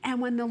you.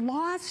 And when the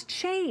laws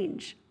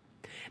change,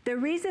 the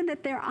reason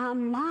that they're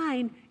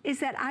online is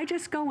that I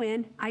just go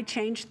in, I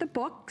change the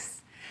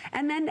books,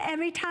 and then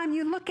every time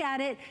you look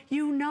at it,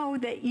 you know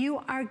that you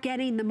are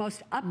getting the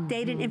most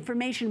updated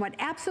information. What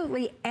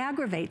absolutely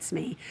aggravates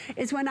me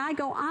is when I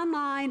go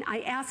online,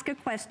 I ask a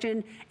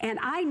question, and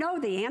I know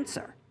the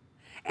answer.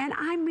 And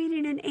I'm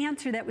reading an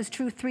answer that was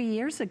true 3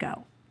 years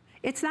ago.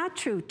 It's not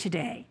true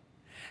today.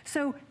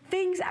 So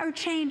things are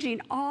changing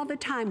all the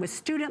time with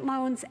student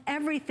loans,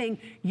 everything.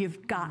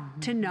 You've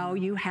got to know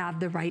you have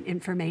the right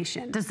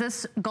information. Does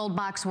this gold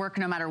box work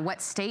no matter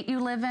what state you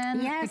live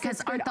in? Yes,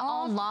 because aren't the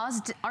laws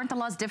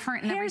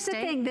different in every state? Here's the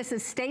thing, this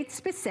is state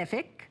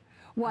specific.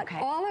 What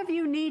all of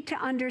you need to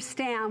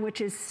understand, which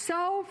is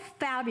so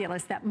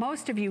fabulous that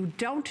most of you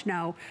don't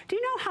know, do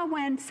you know how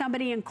when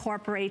somebody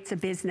incorporates a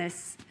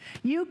business,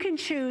 you can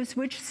choose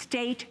which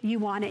state you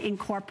want to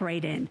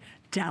incorporate in?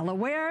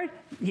 Delaware,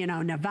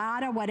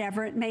 Nevada,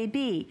 whatever it may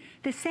be.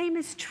 The same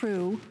is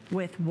true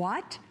with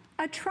what?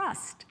 A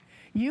trust.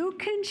 You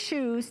can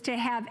choose to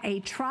have a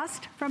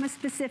trust from a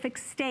specific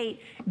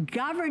state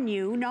govern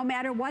you no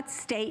matter what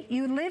state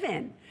you live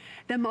in.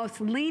 The most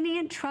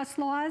lenient trust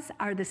laws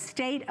are the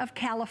state of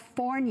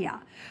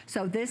California.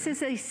 So this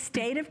is a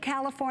state of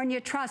California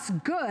trust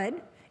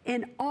good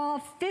in all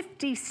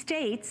 50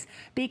 states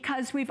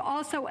because we've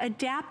also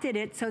adapted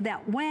it so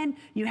that when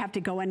you have to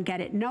go and get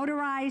it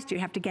notarized, you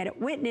have to get it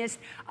witnessed,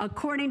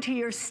 according to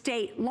your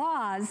state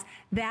laws,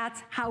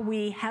 that's how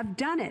we have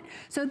done it.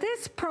 So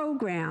this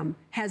program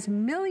has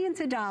millions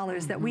of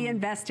dollars that we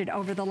invested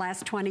over the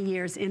last 20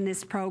 years in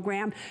this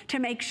program to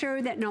make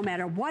sure that no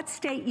matter what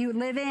state you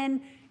live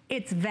in,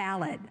 it's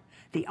valid.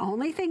 The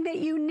only thing that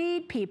you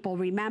need, people,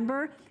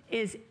 remember,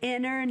 is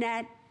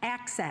internet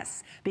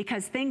access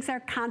because things are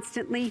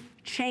constantly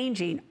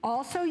changing.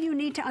 Also, you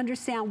need to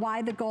understand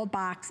why the gold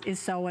box is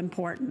so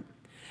important.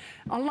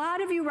 A lot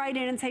of you write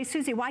in and say,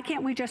 Susie, why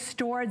can't we just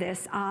store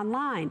this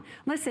online?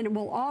 Listen, it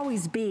will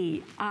always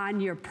be on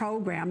your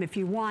program if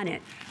you want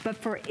it, but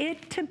for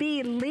it to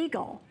be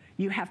legal,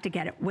 you have to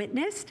get it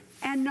witnessed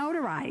and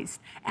notarized.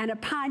 And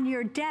upon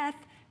your death,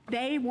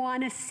 they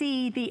want to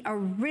see the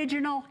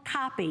original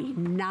copy,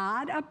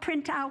 not a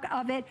printout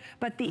of it,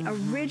 but the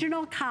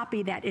original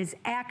copy that is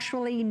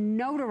actually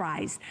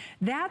notarized.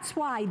 That's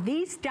why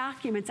these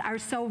documents are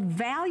so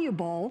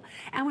valuable,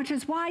 and which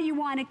is why you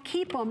want to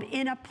keep them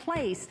in a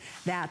place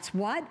that's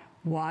what?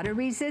 Water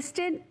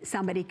resistant,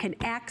 somebody can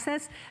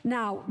access.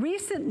 Now,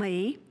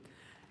 recently,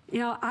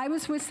 I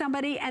was with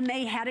somebody and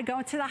they had to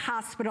go to the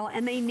hospital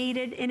and they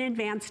needed an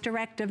advance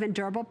directive and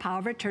durable power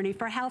of attorney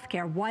for health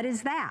care. What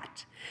is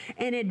that?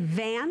 In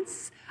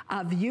advance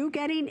of you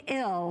getting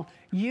ill,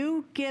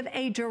 you give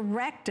a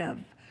directive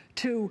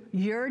to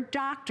your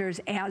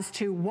doctors as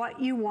to what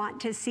you want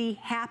to see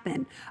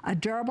happen. A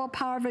durable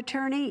power of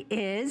attorney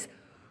is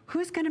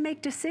who's going to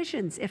make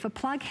decisions if a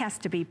plug has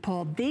to be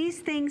pulled. These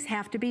things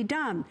have to be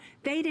done.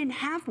 They didn't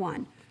have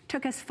one.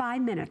 Took us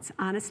 5 minutes,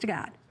 honest to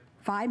God.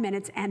 5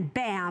 minutes, and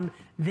bam,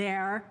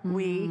 there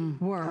we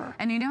were.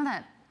 And you know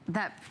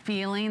that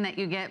feeling that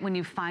you get when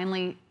you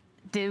finally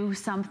do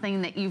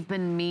something that you've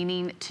been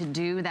meaning to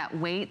do, that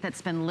weight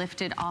that's been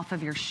lifted off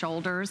of your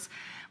shoulders,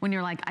 when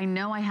you're like, I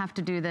know I have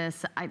to do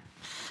this.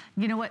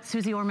 You know what?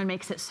 Susie Orman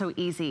makes it so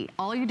easy.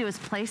 All you do is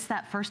place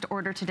that first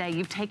order today.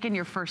 You've taken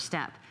your first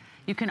step.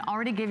 You can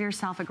already give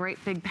yourself a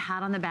great big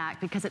pat on the back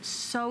because it's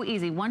so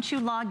easy. Once you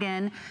log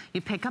in, you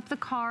pick up the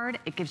card,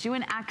 it gives you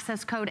an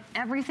access code,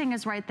 everything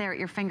is right there at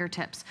your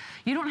fingertips.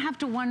 You don't have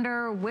to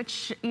wonder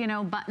which,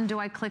 button do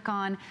I click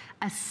on,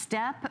 a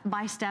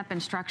step-by-step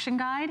instruction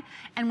guide.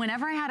 And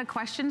whenever I had a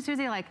question,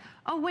 Susie, like,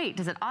 oh wait,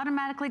 does it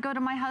automatically go to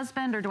my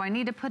husband or do I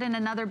need to put in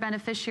another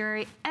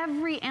beneficiary?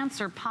 Every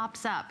answer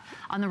pops up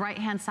on the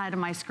right-hand side of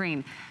my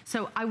screen.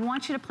 So I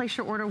want you to place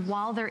your order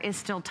while there is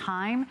still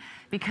time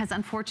because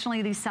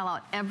unfortunately these sell out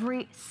out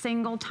every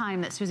single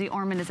time that Susie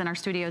Orman is in our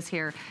studios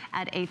here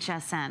at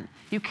HSN.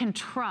 You can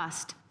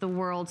trust the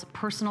world's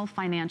personal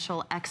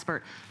financial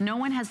expert. No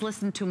one has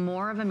listened to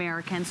more of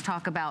Americans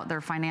talk about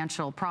their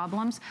financial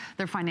problems,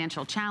 their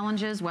financial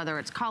challenges, whether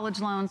it's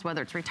college loans,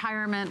 whether it's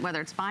retirement,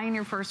 whether it's buying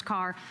your first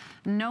car.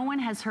 No one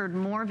has heard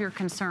more of your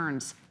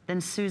concerns than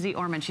Susie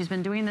Orman. She's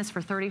been doing this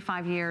for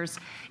 35 years.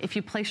 If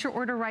you place your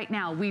order right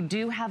now, we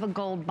do have a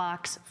gold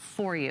box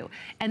for you.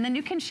 And then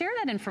you can share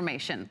that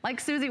information,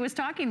 like Susie was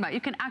talking about. You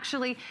can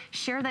actually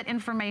share that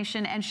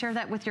information and share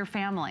that with your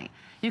family.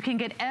 You can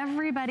get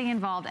everybody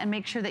involved and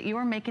make sure that you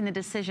are making the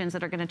decisions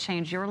that are going to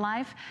change your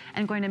life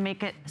and going to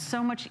make it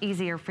so much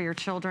easier for your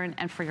children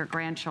and for your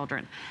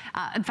grandchildren.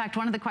 In fact,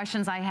 one of the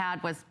questions I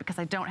had was, because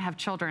I don't have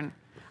children,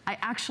 I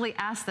actually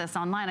asked this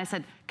online. I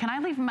said, can I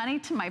leave money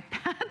to my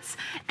pets?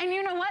 And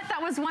you know what?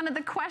 That was one of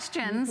the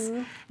questions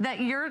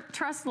that your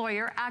trust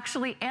lawyer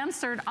actually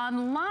answered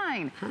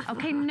online.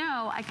 Okay,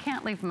 no, I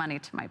can't leave money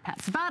to my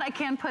pets, but I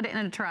can put it in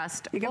a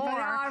trust or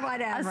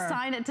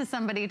assign it to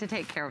somebody to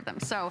take care of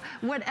them. So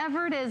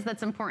whatever it is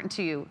that's important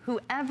to you,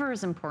 whoever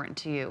is important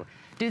to you,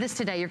 do this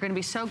today. You're going to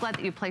be so glad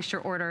that you placed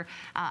your order.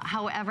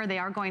 However, they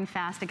are going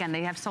fast. Again,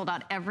 they have sold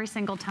out every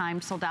single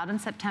time, sold out in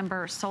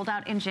September, sold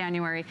out in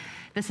January.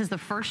 This is the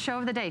first show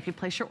of the day. If you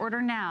place your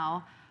order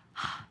now,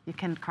 you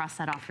can cross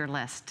that off your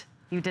list.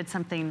 You did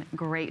something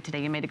great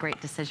today. You made a great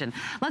decision.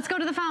 Let's go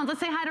to the phones. Let's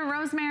say hi to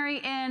Rosemary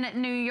in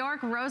New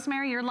York.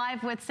 Rosemary, you're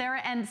live with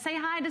Sarah. And say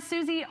hi to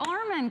Susie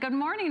Orman. Good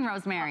morning,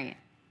 Rosemary.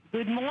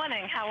 Good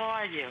morning. How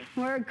are you?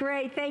 We're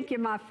great. Thank you,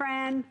 my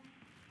friend.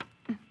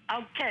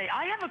 Okay,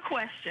 I have a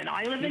question.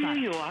 I live in New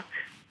York,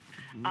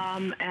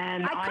 and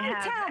I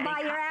couldn't tell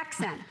by your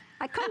accent.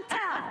 I couldn't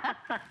tell.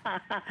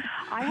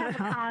 I have a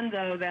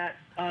condo that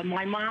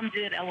my mom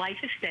did a life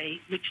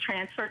estate, which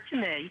transferred to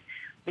me,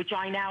 which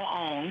I now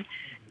own.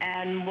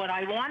 And what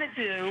I want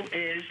to do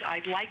is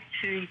I'd like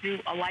to do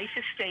a life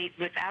estate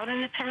without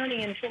an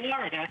attorney in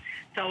Florida,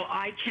 so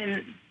I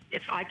can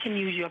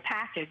use your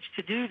package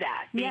to do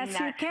that. Yes,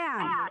 you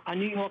can. A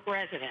New York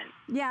resident.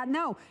 Yeah,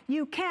 no,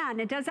 you can.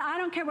 It does. I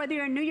don't care whether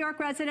you're a New York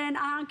resident.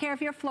 I don't care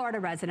if you're a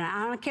Florida resident.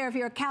 I don't care if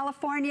you're a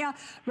California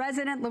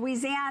resident,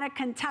 Louisiana,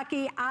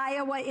 Kentucky,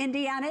 Iowa,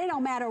 Indiana. It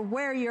don't matter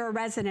where you're a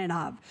resident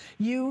of.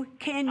 You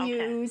can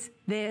use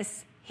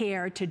this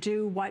here to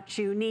do what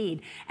you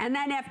need. And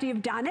then after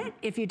you've done it,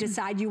 if you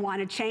decide you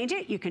want to change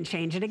it, you can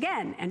change it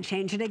again and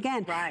change it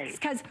again. Right.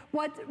 Because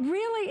what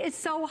really is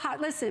so hard,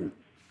 listen,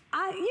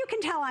 you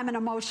can tell I'm an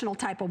emotional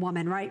type of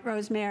woman, right,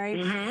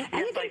 Rosemary? And yes,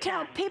 you can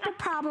tell people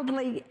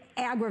probably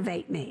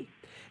aggravate me.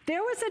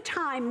 There was a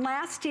time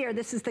last year,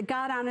 this is the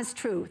God honest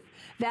truth,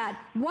 that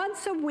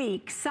once a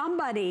week,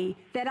 somebody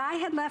that I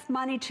had left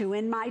money to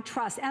in my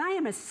trust, and I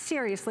am a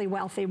seriously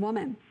wealthy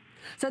woman,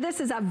 so this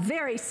is a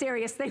very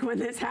serious thing when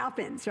this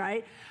happens,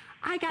 right?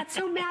 I got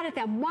so mad at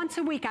them. Once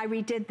a week, I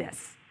redid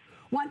this.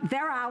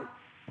 They're out.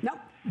 Nope,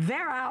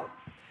 they're out.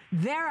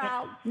 They're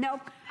out.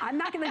 Nope, I'm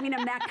not giving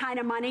them that kind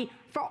of money.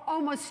 For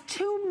almost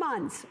 2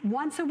 months,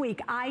 once a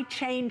week, I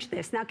changed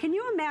this. Now, can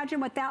you imagine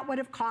what that would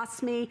have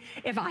cost me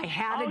if I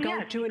had to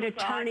go to an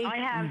attorney? I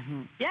have,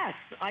 yes,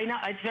 I know.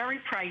 It's very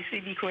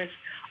pricey because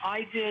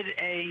I did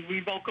a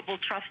revocable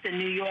trust in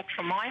New York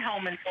from my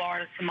home in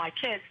Florida to my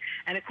kids,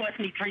 and it cost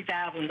me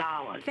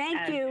 $3,000.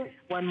 Thank you.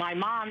 When my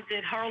mom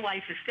did her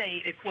life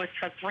estate, it cost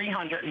her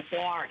 $300 in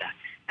Florida.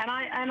 And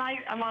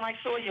when I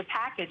saw your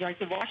package, I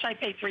said, why should I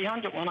pay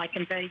 $300 when I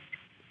can pay,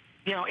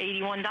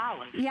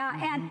 $81?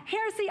 Yeah, and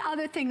here's the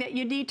other thing that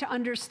you need to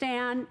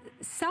understand.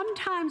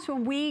 Sometimes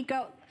when we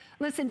go,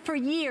 listen, for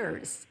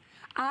years,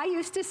 I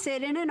used to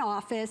sit in an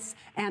office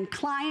and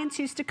clients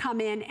used to come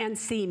in and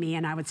see me,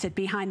 and I would sit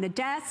behind the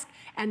desk,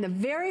 and the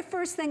very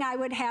first thing I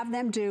would have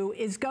them do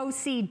is go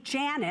see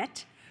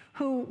Janet,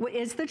 who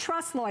is the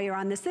trust lawyer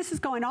on this. This is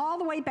going all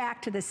the way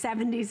back to the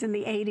 70s and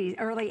the 80s,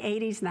 early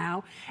 80s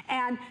now.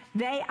 And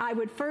I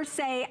would first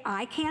say,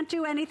 I can't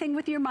do anything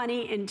with your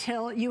money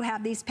until you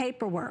have these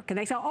paperwork. And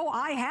they say, oh,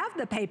 I have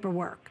the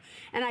paperwork.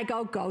 And I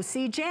go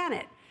see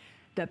Janet.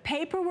 The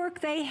paperwork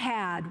they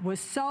had was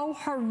so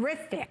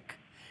horrific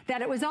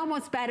that it was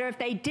almost better if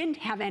they didn't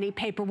have any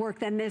paperwork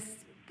than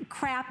this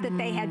crap that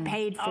they had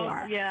paid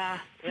for. Oh, yeah.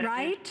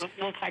 Right?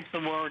 All types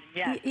of words,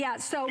 yes. Yeah,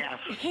 so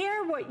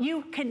here what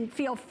you can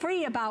feel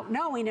free about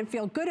knowing and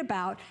feel good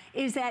about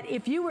is that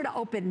if you were to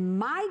open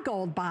my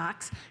gold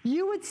box,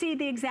 you would see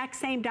the exact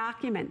same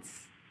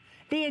documents.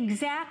 The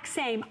exact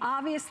same.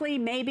 Obviously,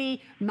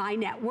 maybe my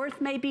net worth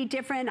may be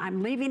different.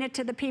 I'm leaving it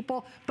to the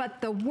people.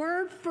 But the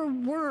word for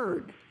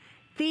word,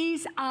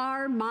 these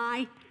are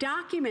my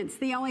documents.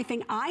 The only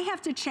thing I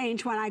have to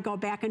change when I go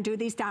back and do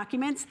these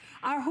documents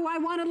are who I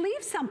want to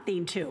leave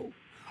something to.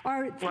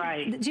 Or,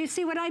 right. Do you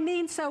see what I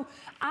mean? So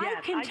I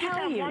can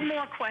tell you. I just have one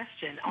more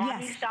question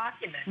on these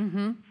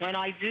documents. When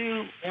I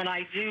do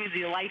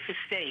the life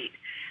estate,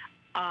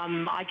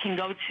 I can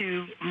go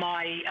to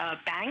my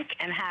bank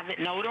and have it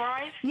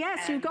notarized?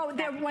 Yes, you go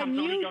there when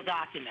you legal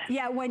document.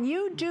 Yeah, when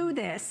you do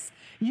this,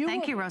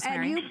 Thank you,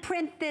 Rosemary. and you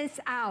print this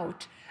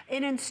out,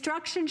 an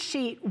instruction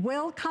sheet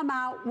will come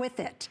out with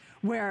it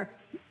where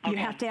you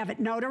have to have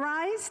it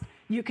notarized.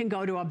 You can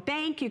go to a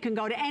bank. You can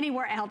go to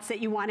anywhere else that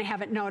you want to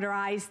have it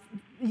notarized.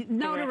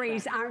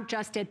 Notaries aren't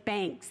just at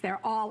banks. They're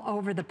all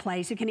over the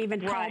place. You can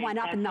even call one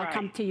up and they'll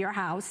come to your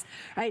house,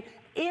 right?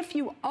 If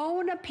you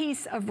own a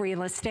piece of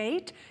real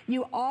estate,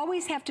 you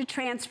always have to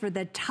transfer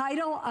the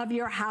title of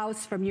your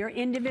house from your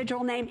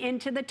individual name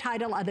into the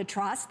title of the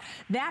trust.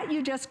 That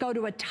you just go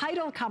to a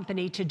title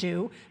company to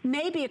do.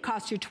 Maybe it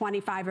costs you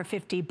 25 or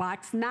 50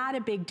 bucks, not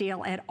a big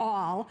deal at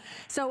all.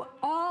 So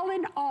all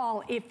in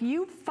all, if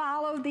you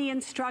follow the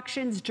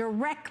instructions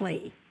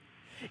directly,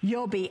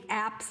 you'll be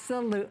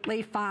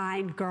absolutely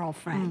fine,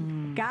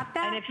 girlfriend. Got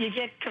that? And if you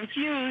get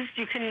confused,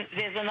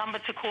 there's a number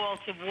to call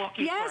to walk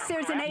you through. Yes,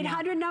 there's an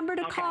 800 number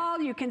to call.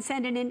 You can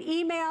send in an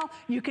email.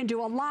 You can do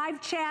a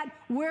live chat.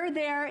 We're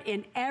there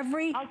in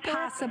every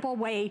possible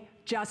way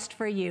just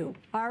for you.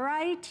 All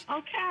right?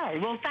 Okay.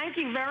 Well, thank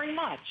you very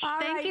much.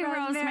 Thank you,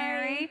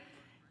 Rosemary.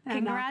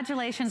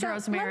 Congratulations,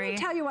 Rosemary. Let me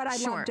tell you what I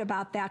loved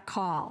about that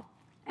call.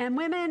 And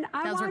women,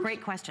 Those were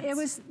great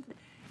questions.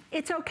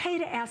 It's okay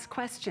to ask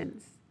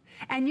questions.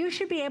 And you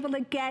should be able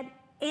to get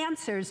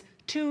answers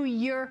to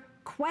your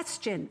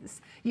questions.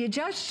 You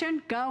just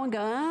shouldn't go and go,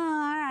 oh, all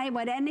right,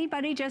 what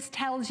anybody just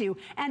tells you.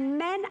 And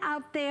men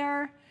out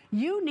there,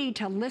 you need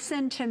to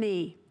listen to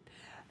me.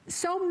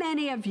 So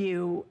many of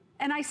you,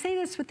 and I say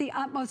this with the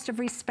utmost of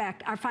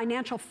respect, are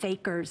financial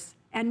fakers.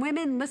 And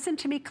women, listen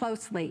to me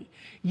closely.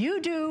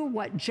 You do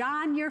what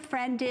John, your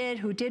friend, did,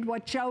 who did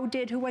what Joe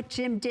did, what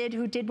Jim did,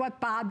 who did what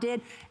Bob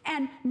did,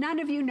 and none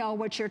of you know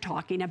what you're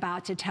talking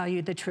about, to tell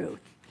you the truth.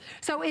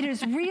 So it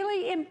is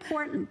really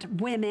important,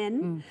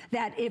 women,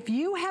 that if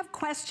you have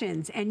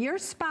questions and your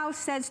spouse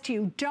says to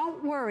you,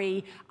 don't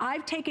worry,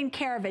 I've taken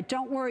care of it,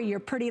 don't worry your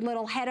pretty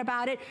little head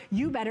about it,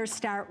 you better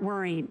start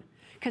worrying.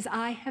 Because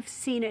I have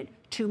seen it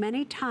too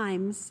many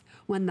times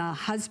when the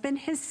husband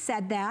has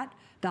said that,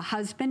 the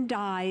husband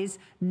dies,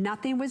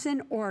 nothing was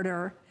in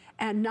order,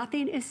 and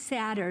nothing is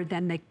sadder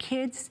than the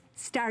kids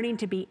starting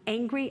to be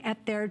angry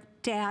at their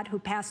dad who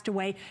passed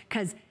away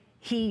because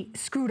he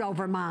screwed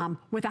over mom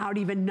without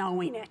even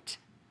knowing it,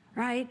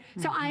 right?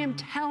 So I am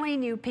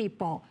telling you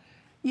people,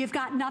 you've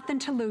got nothing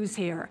to lose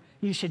here.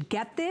 You should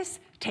get this,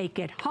 take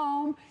it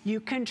home, you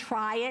can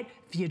try it.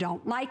 If you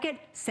don't like it,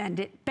 send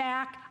it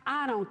back.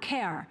 I don't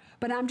care.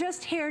 But I'm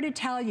just here to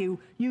tell you,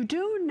 you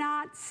do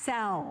not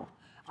sell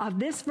of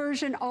this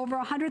version, over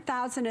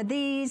 100,000 of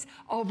these,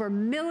 over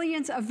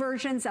millions of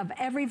versions of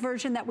every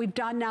version that we've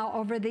done now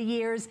over the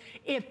years,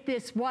 if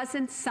this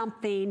wasn't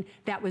something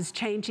that was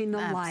changing the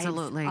lives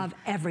of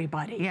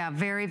everybody. Yeah,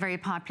 very, very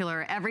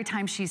popular every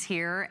time she's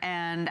here.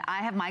 And I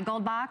have my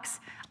gold box.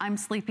 I'm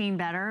sleeping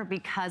better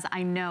because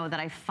I know that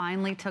I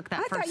finally took that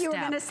first step. I thought you were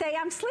going to say,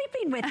 I'm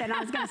sleeping with it. I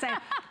was going to say,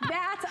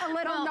 that's a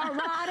little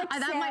neurotic.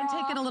 That might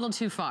take it a little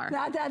too far.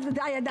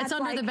 It's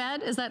under the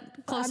bed? Is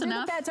that close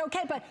enough? Under the bed's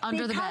okay, but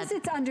because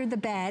it's under the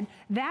bed,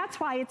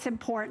 that's why it's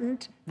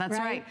important. That's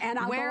right. And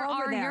I'll where go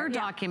over are there. your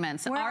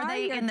documents? Are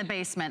they in the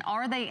basement?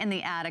 Are they in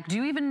the attic? Do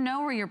you even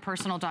know where your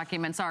personal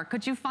documents are?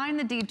 Could you find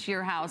the deed to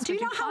your house? Do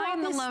you know how all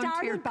this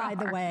started, by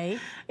the way?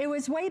 It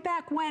was way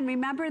back when.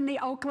 Remember in the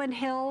Oakland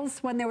Hills,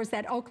 when there was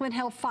that Oakland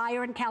Hill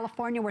fire in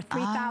California where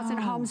 3,000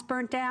 homes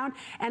burnt down?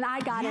 And I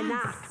got a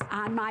knock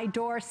on my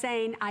door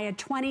saying I had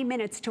 20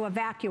 minutes to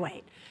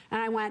evacuate.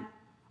 And I went,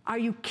 are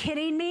you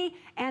kidding me?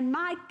 And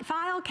my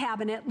file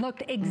cabinet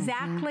looked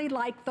exactly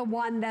like the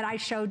one that I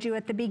showed you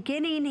at the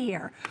beginning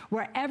here,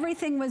 where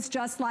everything was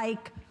just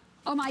like,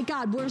 oh my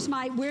God,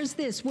 where's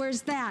this,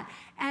 where's that?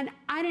 And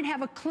I didn't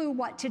have a clue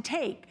what to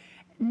take.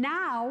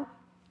 Now,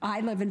 I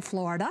live in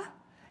Florida,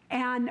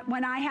 and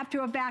when I have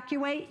to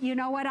evacuate, you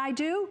know what I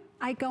do?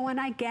 I go and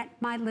I get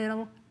my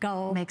little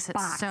gold box. Makes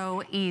it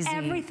so easy.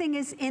 Everything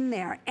is in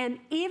there. And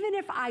even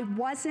if I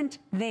wasn't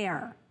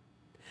there,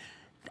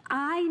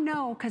 I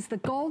know, because the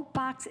gold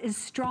box is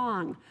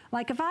strong.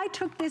 Like if I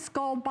took this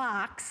gold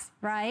box,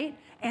 right,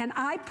 and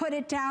I put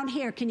it down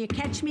here, can you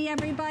catch me,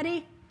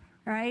 everybody?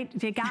 Right,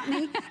 you got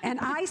me? And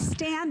I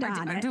stand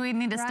on it. Do we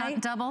need to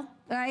stunt double?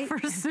 Right? For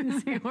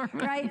Susie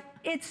Orman. Right?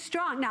 It's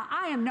strong. Now,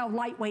 I am no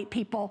lightweight,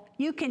 people.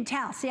 You can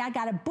tell. See, I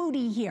got a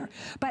booty here.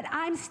 But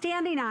I'm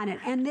standing on it.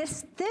 And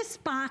this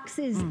box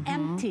is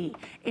empty.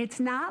 It's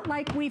not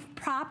like we've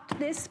propped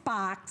this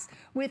box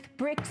with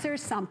bricks or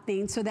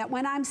something so that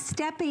when I'm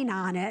stepping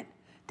on it,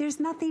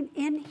 there's nothing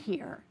in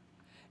here.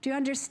 Do you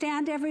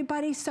understand,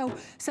 everybody? So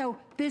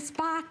this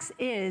box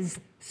is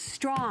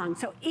strong.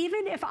 So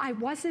even if I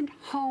wasn't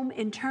home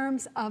in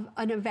terms of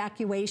an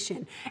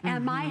evacuation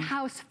and my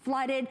house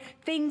flooded,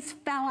 things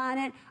fell on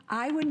it,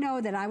 I would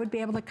know that I would be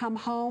able to come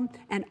home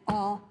and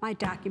all my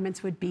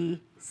documents would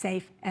be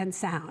safe and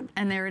sound.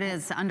 And there it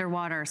is,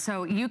 underwater.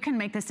 So you can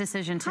make this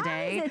decision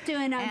today. How is it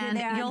doing under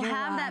there? You'll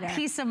have that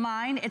peace of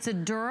mind. It's a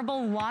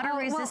durable,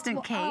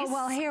 water-resistant case. Oh,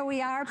 well, here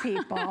we are,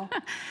 people.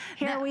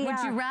 Here we are.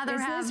 Would you rather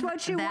have Is this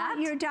what you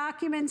want your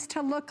documents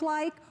to look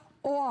like?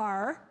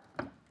 Or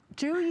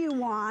do you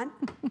want...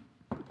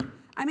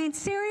 I mean,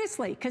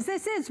 seriously, because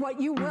this is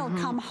what you will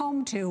come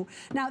home to.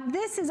 Now,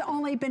 this has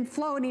only been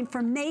floating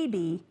for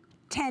maybe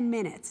 10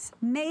 minutes,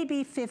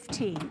 maybe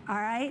 15, all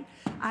right?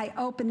 I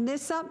open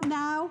this up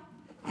now,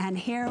 and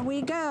here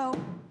we go.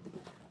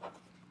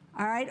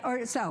 All right,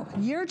 so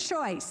your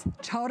choice,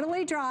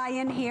 totally dry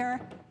in here,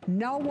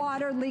 no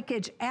water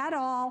leakage at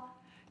all.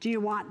 Do you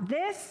want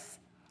this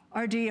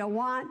or do you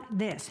want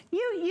this?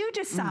 You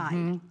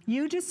decide,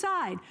 you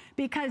decide,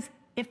 because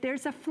if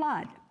there's a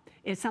flood,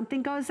 if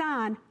something goes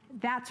on,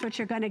 that's what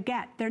you're gonna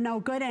get. They're no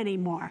good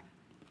anymore.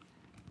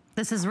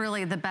 This is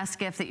really the best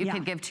gift that you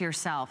could give to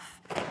yourself.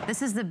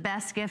 This is the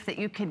best gift that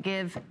you could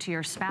give to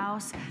your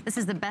spouse. This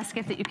is the best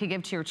gift that you could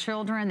give to your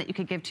children, that you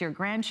could give to your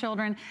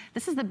grandchildren.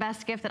 This is the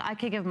best gift that I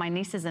could give my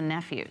nieces and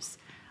nephews.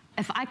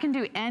 If I can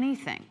do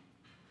anything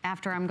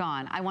after I'm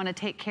gone, I want to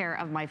take care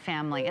of my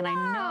family, and I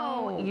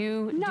know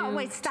you do No,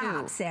 wait,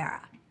 stop, too.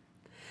 Sarah.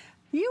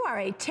 You are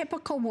a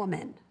typical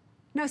woman.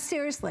 No,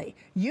 seriously,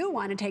 you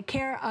want to take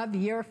care of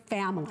your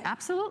family.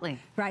 Absolutely.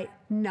 Right?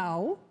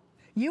 No.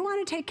 You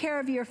want to take care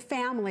of your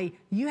family,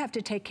 you have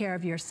to take care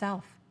of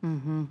yourself.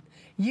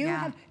 You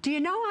have, do you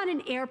know on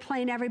an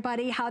airplane,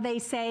 everybody, how they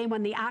say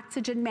when the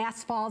oxygen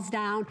mask falls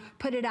down,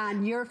 put it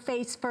on your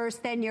face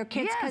first, then your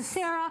kids? Because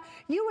Sarah,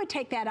 you would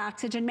take that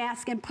oxygen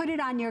mask and put it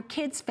on your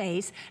kid's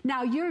face.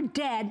 Now you're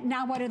dead.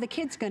 Now what are the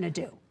kids going to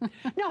do?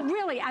 No,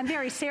 really, I'm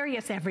very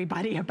serious,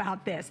 everybody,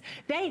 about this.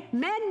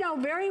 Men know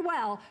very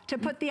well to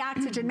put the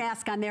oxygen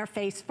mask on their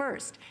face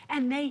first.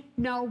 And they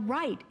know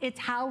it's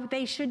how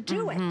they should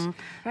do it.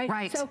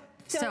 Right?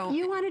 So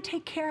you want to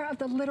take care of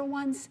the little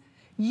ones?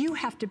 You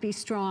have to be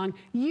strong.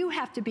 You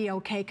have to be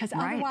okay, because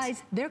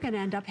otherwise they're going to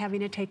end up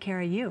having to take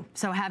care of you.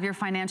 So have your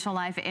financial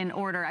life in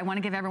order. I want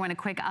to give everyone a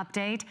quick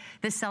update.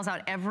 This sells out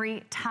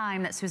every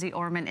time that Susie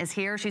Orman is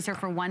here. She's here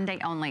for one day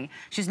only.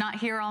 She's not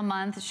here all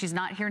month. She's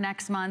not here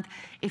next month.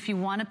 If you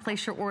want to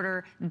place your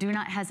order, do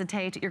not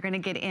hesitate. You're going to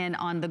get in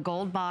on the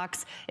gold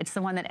box. It's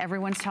the one that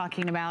everyone's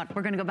talking about.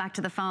 We're going to go back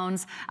to the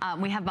phones.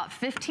 We have about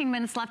 15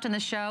 minutes left in the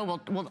show.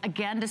 We'll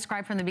again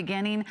describe from the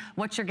beginning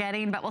what you're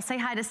getting, but we'll say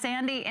hi to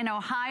Sandy in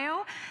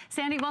Ohio.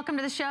 Sandy, welcome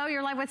to the show.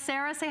 You're live with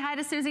Sarah. Say hi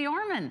to Susie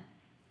Orman.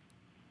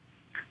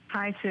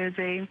 Hi,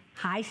 Susie.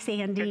 Hi,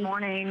 Sandy. Good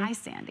morning. Hi,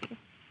 Sandy.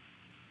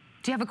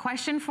 Do you have a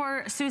question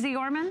for Susie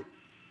Orman?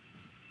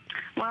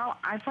 Well,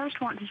 I first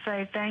want to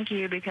say thank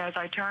you because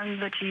I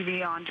turned the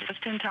TV on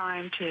just in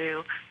time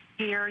to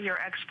hear your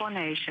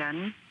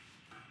explanation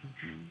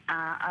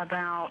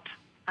about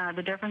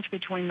the difference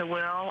between the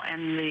will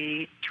and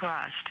the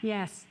trust.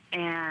 Yes.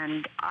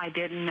 And I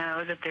didn't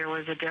know that there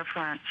was a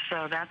difference,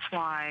 so that's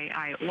why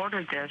I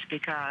ordered this,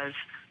 because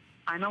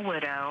I'm a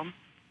widow,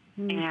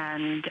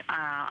 and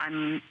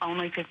I'm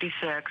only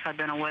 56. I've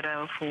been a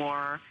widow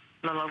for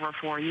a little over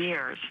 4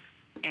 years,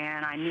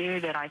 and I knew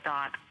that I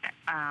thought,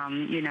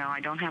 I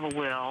don't have a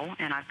will,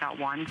 and I've got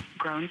one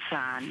grown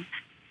son,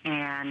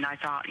 and I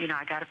thought,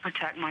 I got to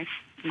protect my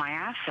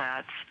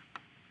assets,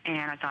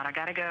 and I thought I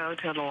got to go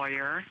to a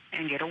lawyer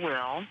and get a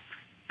will.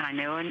 I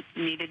knew I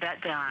needed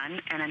that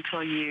done, and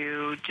until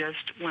you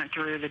just went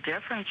through the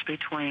difference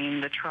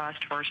between the trust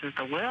versus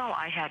the will,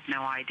 I had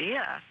no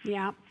idea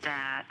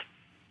that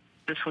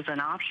this was an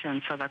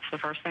option. So that's the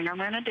first thing I'm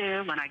going to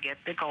do when I get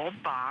the gold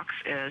box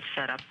is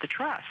set up the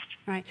trust.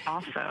 Right.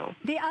 Also.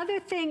 The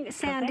other thing,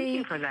 Sandy, so thank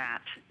you for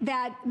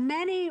that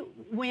many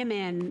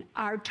women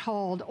are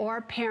told, or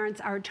parents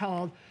are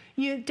told,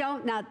 you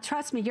don't, now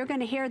trust me, you're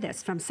going to hear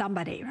this from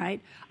somebody,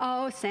 right?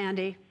 Oh,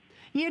 Sandy,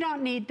 you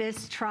don't need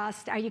this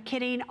trust. Are you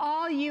kidding?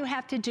 All you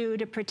have to do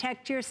to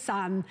protect your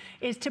son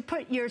is to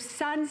put your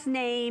son's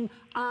name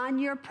on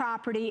your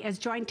property as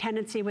joint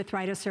tenancy with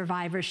right of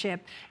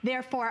survivorship.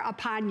 Therefore,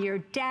 upon your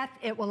death,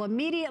 it will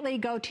immediately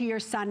go to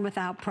your son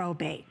without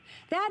probate.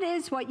 That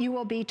is what you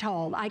will be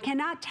told. I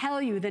cannot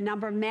tell you the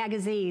number of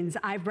magazines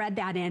I've read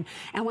that in.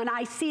 And when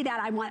I see that,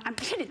 I'm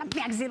kidding, a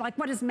magazine, like,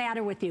 what is the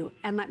matter with you?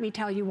 And let me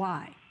tell you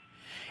why.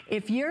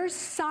 If your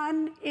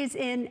son is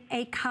in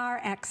a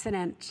car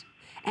accident,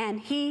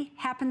 and he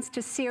happens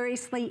to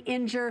seriously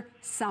injure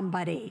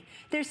somebody,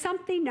 there's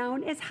something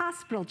known as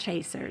hospital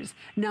chasers,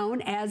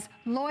 known as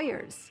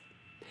lawyers.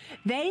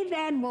 They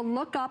then will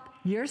look up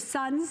your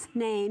son's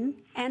name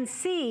and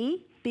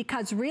see,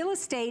 because real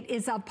estate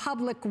is a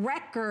public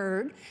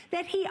record,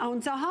 that he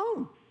owns a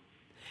home.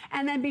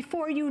 And then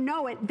before you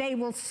know it, they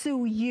will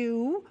sue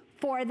you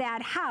for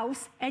that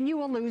house and you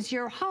will lose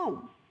your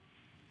home.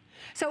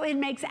 So it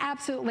makes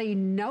absolutely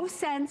no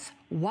sense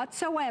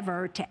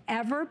whatsoever to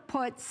ever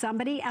put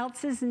somebody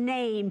else's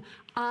name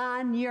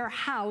on your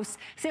house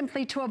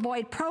simply to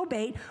avoid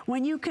probate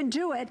when you can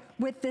do it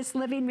with this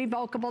living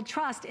revocable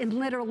trust in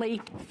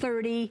literally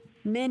 30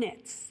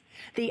 minutes.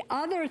 The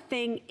other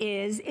thing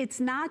is, it's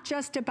not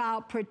just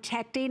about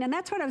protecting, and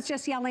that's what I was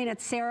just yelling at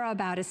Sarah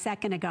about a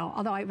second ago,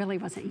 although I really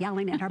wasn't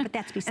yelling at her, but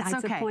that's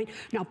besides the point.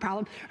 No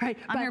problem. Right?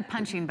 I'm your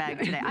punching bag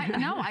today.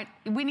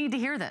 We need to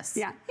hear this.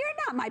 Yeah, you're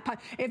not my punch.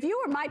 If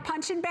you were my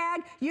punching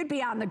bag, you'd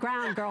be on the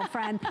ground,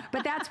 girlfriend,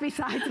 but that's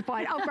besides the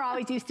point. Oprah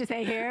always used to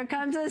say, here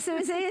comes a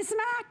Susie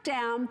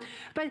Smackdown.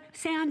 But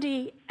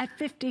Sandy, at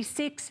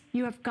 56,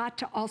 you have got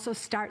to also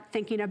start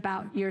thinking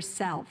about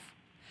yourself.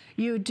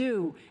 You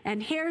do.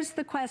 And here's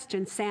the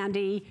question,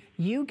 Sandy.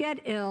 You get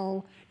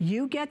ill,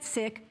 you get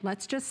sick,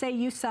 let's just say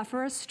you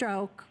suffer a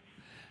stroke.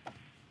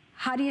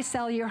 How do you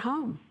sell your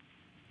home?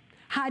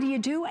 How do you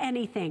do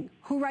anything?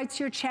 Who writes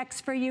your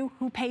checks for you?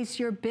 Who pays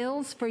your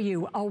bills for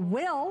you? A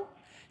will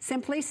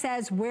simply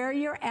says where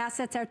your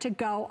assets are to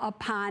go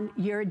upon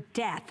your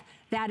death.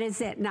 That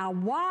is it. Now,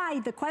 why,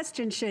 the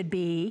question should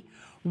be,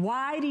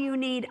 why do you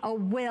need a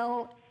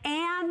will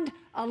and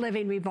a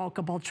living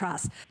revocable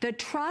trust? The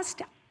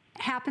trust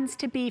happens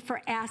to be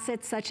for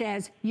assets such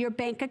as your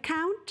bank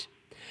account,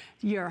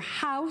 your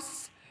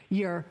house,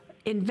 your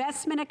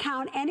investment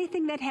account,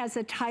 anything that has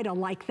a title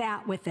like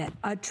that with it.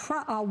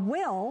 A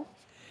will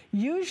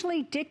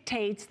usually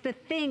dictates the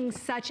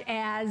things such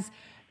as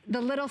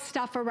the little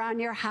stuff around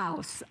your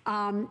house,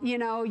 you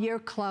know, your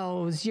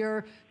clothes,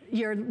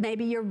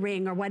 maybe your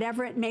ring or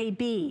whatever it may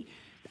be.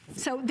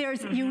 So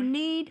you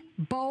need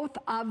both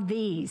of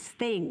these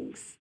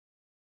things.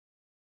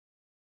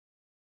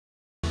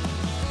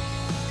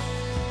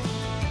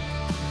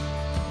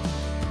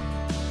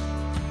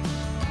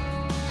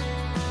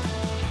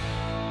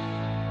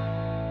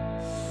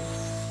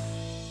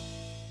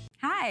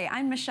 Hi,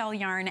 I'm Michelle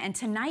Yarn, and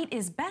tonight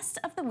is Best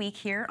of the Week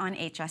here on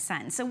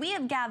HSN. So we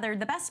have gathered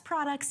the best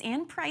products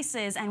and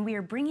prices, and we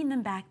are bringing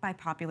them back by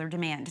popular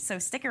demand. So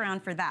stick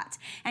around for that.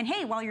 And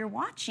hey, while you're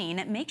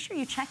watching, make sure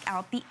you check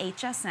out the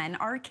HSN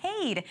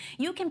Arcade.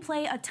 You can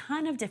play a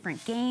ton of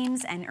different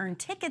games and earn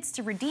tickets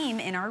to redeem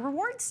in our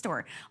reward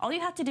store. All you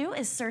have to do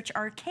is search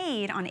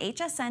Arcade on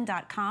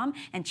hsn.com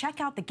and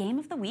check out the game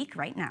of the week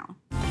right now.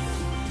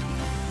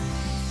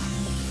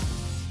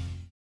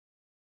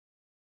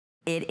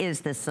 It is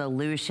the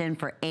solution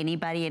for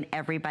anybody and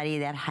everybody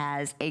that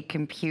has a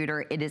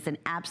computer. It is an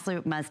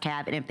absolute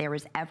must-have, and if there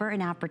was ever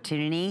an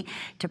opportunity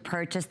to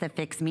purchase the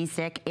Fix Me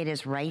Stick, it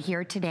is right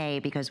here today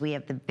because we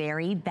have the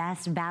very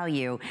best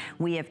value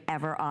we have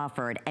ever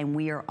offered, and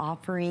we are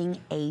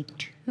offering a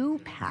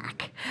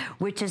 2-pack,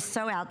 which is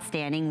so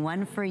outstanding.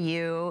 One for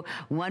you,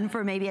 one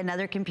for maybe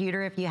another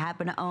computer if you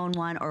happen to own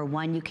one, or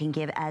one you can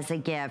give as a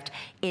gift.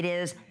 It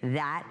is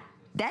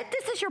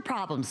this is your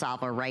problem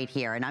solver right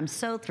here. And I'm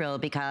so thrilled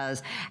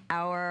because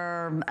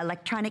our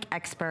electronic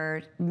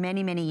expert,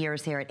 many, many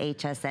years here at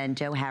HSN,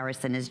 Joe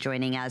Harrison, is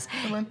joining us.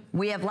 Hello.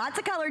 We have lots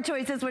of color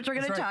choices, which we're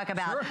going to talk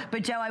about. Sure.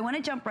 But Joe, I want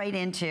to jump right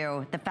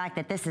into the fact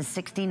that this is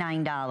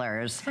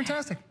 $69.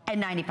 Fantastic. And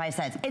 95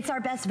 cents. It's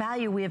our best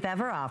value we have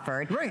ever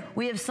offered. Right.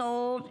 We have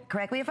sold,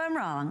 correct me if I'm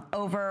wrong,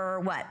 over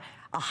what?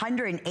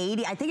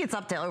 180, I think it's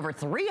up to over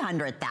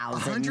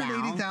 300,000 now.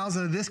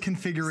 180,000 of this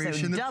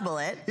configuration. So double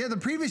it. Yeah, the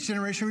previous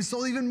generation we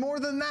sold even more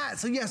than that.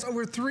 So yes,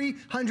 over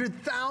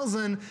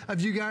 300,000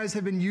 of you guys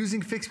have been using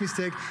Fix Me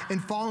Stick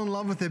and fall in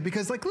love with it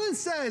because like Liz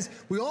says,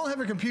 we all have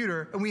a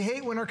computer and we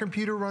hate when our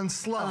computer runs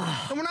slow.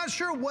 And we're not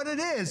sure what it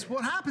is.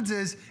 What happens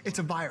is it's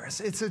a virus,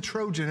 it's a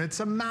Trojan,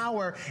 it's a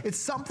malware, it's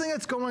something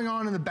that's going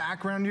on in the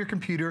background of your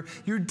computer.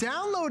 You're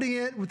downloading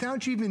it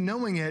without you even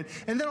knowing it,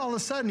 and then all of a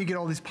sudden you get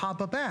all these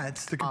pop-up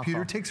ads. The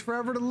computer takes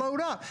forever to load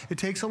up. It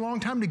takes a long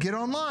time to get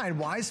online.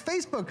 Why is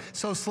Facebook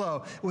so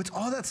slow? Well, it's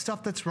all that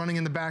stuff that's running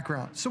in the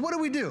background. So what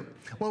do?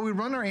 Well, we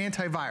run our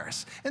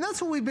antivirus. And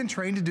that's what we've been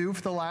trained to do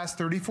for the last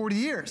 30, 40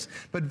 years.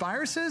 But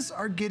viruses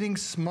are getting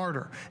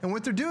smarter. And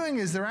what they're doing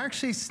is they're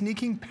actually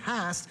sneaking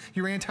past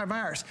your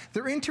antivirus.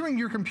 They're entering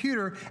your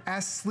computer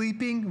as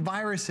sleeping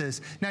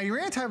viruses. Now,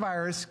 your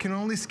antivirus can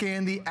only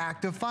scan the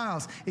active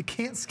files. It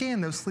can't scan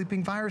those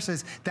sleeping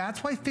viruses.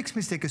 That's why Fix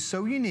Me Stick is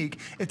so unique.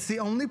 It's the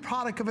only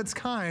product of its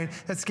kind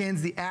that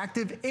scans the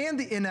active and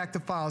the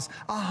inactive files.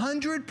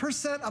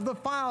 100% of the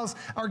files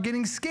are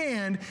getting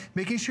scanned,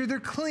 making sure they're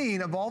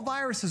clean of all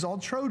viruses, all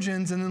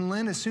Trojans. And then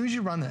Lynn, as soon as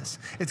you run this,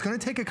 it's going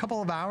to take a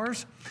couple of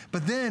hours,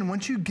 but then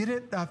once you get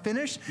it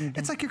finished,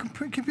 it's like your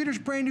computer's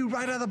brand new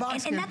right out of the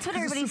box. And that's what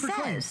everybody says,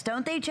 clean.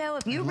 Don't they, Joe?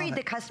 If you read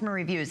the customer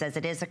reviews, as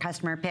it is a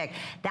customer pick,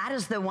 that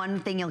is the one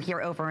thing you'll hear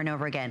over and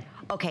over again.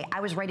 Okay, I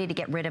was ready to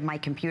get rid of my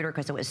computer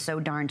because it was so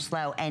darn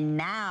slow, and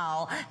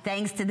now,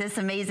 thanks to this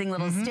amazing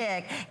little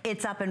stick,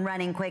 it's up and and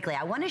running quickly.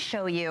 I want to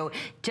show you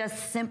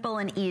just simple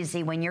and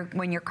easy when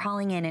you're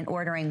calling in and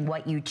ordering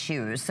what you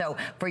choose. So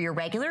for your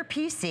regular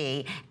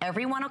PC,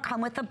 everyone will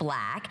come with the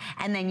black,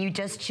 and then you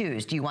just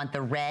choose. Do you want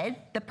the red,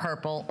 the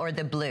purple, or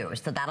the blue?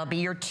 So that'll be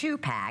your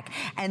 2-pack.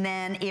 And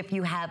then if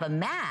you have a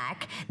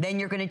Mac, then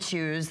you're going to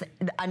choose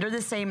under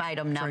the same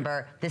item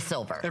number, the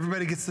silver.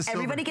 Everybody gets the silver.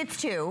 Everybody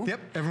gets 2. Yep,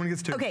 everyone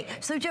gets 2. Okay,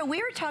 so Joe,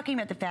 we were talking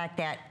about the fact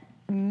that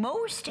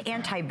most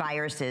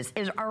antiviruses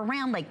are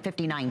around like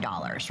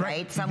 $59,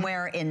 right?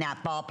 Somewhere in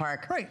that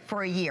ballpark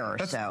for a year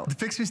or so. The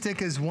Fix Me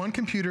Stick is one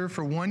computer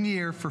for 1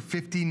 year for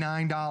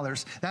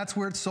 $59. That's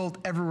where it's sold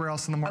everywhere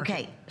else in the market.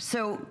 Okay,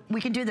 so we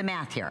can do the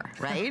math here,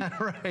 right?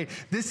 Right.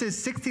 This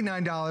is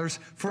 $69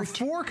 for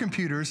 4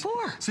 computers.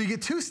 4. So you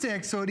get 2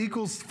 sticks, so it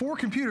equals 4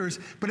 computers,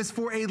 but it's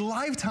for a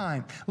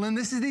lifetime. Lynn,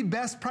 this is the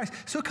best price.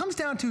 So it comes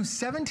down to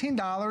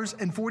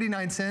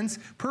 $17.49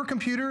 per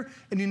computer,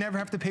 and you never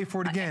have to pay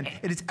for it again.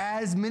 It is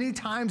as many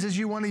times as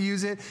you want to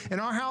use it. In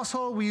our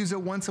household, we use it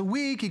once a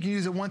week. You can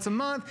use it once a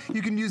month. You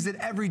can use it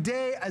every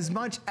day as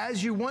much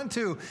as you want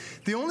to.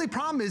 The only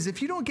problem is if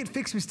you don't get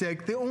Fix Me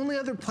Stick, the only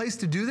other place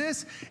to do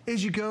this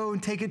is you go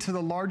and take it to the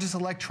largest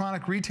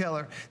electronic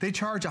retailer. They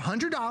charge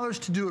 $100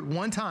 to do it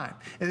one time.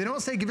 And they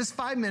don't say give us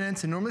 5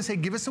 minutes, and normally say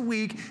give us a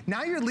week.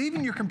 Now you're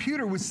leaving your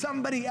computer with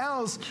somebody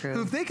else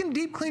who, if they can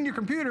deep clean your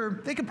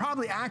computer, they can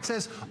probably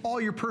access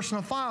all your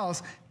personal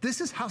files.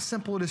 This is how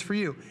simple it is for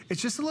you.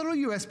 It's just a little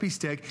USB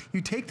stick.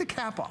 You take the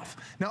cap off.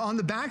 Now on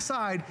the back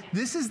side,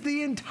 this is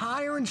the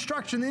entire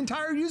instruction. The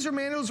entire user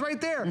manual is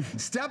right there.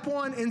 Step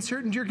 1,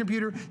 insert into your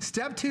computer.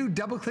 Step 2,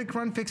 double-click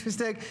Run Fix Me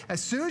Stick.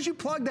 As soon as you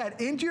plug that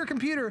into your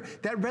computer,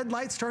 that red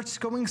light starts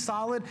going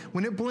solid.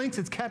 When it blinks,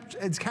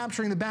 it's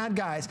capturing the bad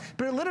guys.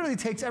 But it literally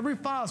takes every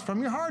file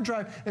from your hard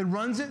drive and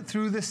runs it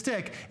through the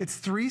stick. It's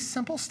 3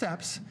 simple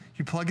steps.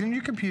 You plug it into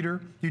your computer,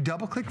 you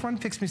double-click Run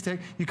Fix Me Stick,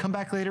 you come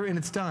back later and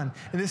it's done.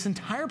 And this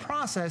entire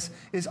process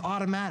is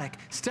automatic.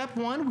 Step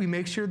 1, we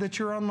make sure that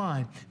you're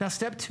online. Now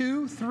step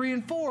 2, 3,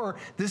 and 4,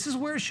 this is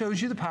where it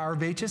shows you the power of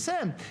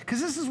HSN, because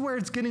this is where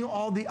it's getting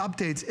all the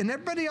updates. And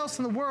everybody else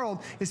in the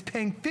world is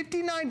paying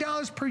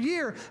 $59 per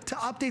year to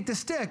update the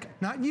stick,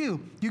 not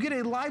you. You get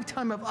a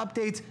lifetime of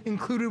updates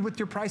included with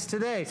your price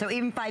today. So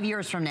even 5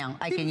 years from now,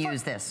 I can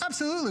use this.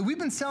 Absolutely. We've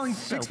been selling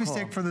Fix Me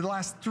Stick for the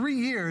last 3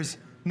 years.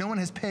 No one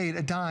has paid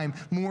a dime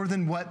more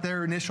than what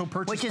their initial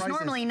purchase price is. Which is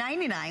normally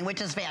 $99,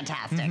 which is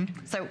fantastic.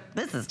 So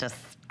this is just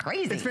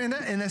crazy. It's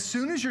fantastic. And as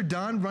soon as you're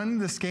done running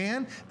the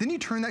scan, then you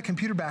turn that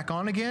computer back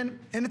on again,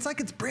 and it's like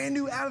it's brand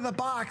new out of the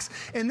box.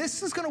 And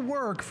this is going to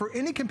work for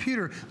any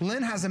computer.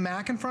 Lynn has a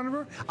Mac in front of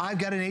her. I've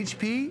got an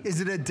HP.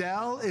 Is it a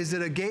Dell? Is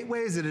it a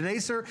Gateway? Is it an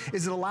Acer?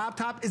 Is it a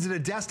laptop? Is it a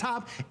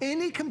desktop?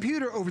 Any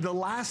computer over the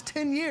last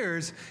 10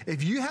 years,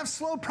 if you have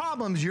slow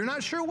problems, you're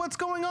not sure what's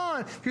going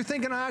on, you're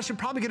thinking, I should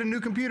probably get a new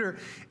computer.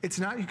 It's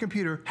not your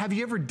computer. Have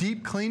you ever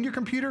deep cleaned your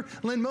computer?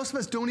 Lynn, most of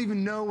us don't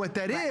even know what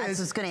that is. I was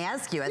just going to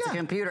ask you, as a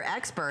computer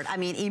expert, I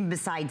mean, even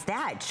besides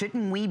that,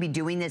 shouldn't we be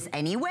doing this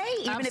anyway?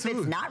 Even if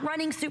it's not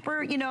running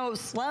super, you know,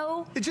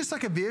 slow? It's just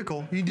like a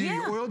vehicle. You do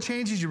your oil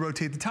changes, you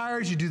rotate the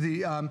tires, you do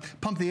the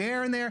pump the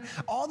air in there.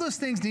 All those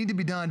things need to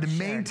be done to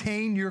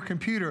maintain your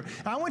computer.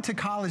 And I went to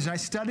college and I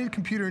studied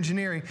computer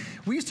engineering.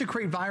 We used to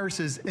create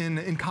viruses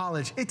in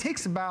college. It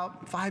takes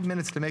about 5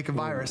 minutes to make a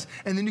virus,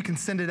 and then you can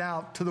send it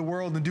out to the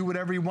world and do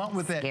whatever you want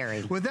with it.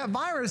 Scary. With that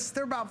virus,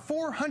 there are about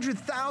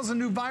 400,000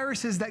 new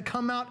viruses that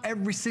come out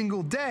every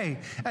single day.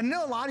 And I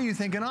know a lot of you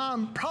thinking, oh,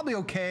 I'm probably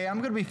okay,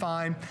 I'm gonna be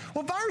fine.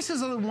 Well,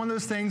 viruses are one of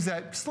those things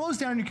that slows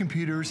down your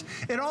computers.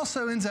 It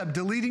also ends up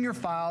deleting your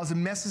files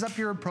and messes up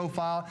your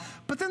profile.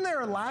 But then there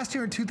are, last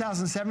year in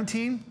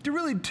 2017, there are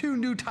really 2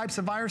 new types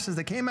of viruses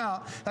that came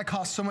out that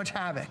caused so much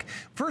havoc.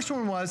 First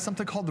one was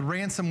something called the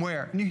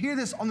ransomware. And you hear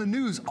this on the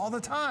news all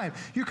the time.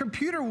 Your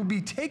computer will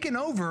be taken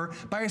over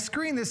by a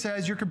screen that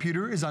says your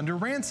computer is under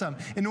ransom.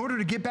 In order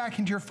to get back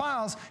into your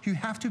files, you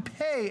have to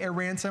pay a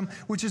ransom,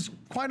 which is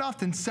quite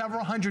often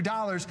several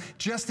 $100s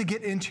just to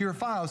get into your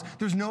files.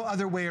 There's no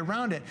other way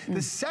around it.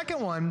 The second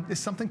one is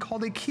something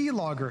called a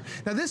keylogger.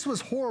 Now this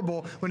was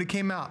horrible when it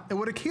came out. And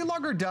what a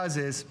keylogger does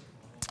is,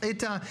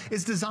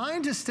 it's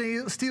designed to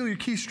steal your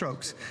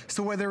keystrokes.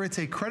 So whether it's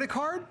a credit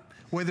card,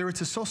 whether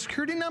it's a social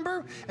security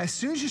number, as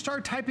soon as you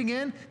start typing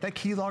in, that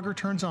keylogger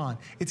turns on.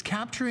 It's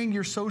capturing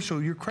your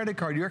social, your credit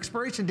card, your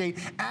expiration date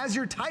as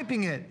you're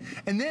typing it.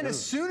 And then as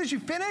soon as you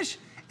finish,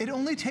 it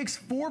only takes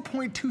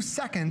 4.2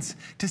 seconds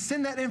to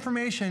send that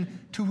information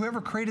to whoever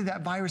created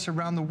that virus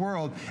around the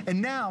world. And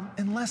now,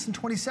 in less than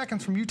 20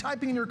 seconds from you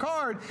typing in your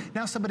card,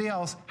 now somebody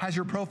else has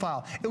your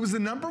profile. It was the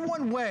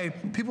 #1 way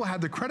people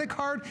had their credit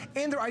card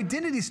and their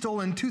identity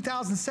stolen in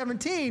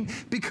 2017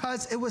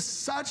 because it was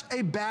such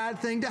a bad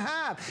thing to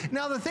have.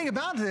 Now, the thing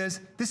about it is,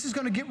 this is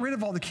going to get rid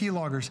of all the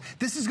keyloggers.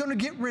 This is going to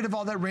get rid of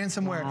all that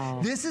ransomware.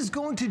 Wow. This is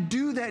going to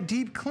do that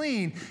deep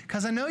clean,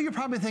 because I know you're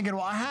probably thinking,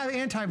 well, I have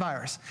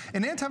antivirus.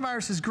 And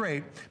antivirus is is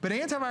great, but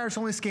antivirus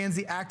only scans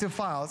the active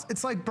files.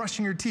 It's like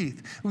brushing your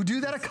teeth. We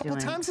do that a couple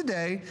times a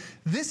day.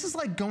 This is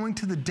like going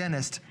to the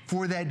dentist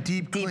for that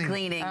deep cleaning. Deep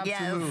cleaning,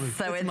 Absolutely. yes.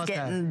 So it's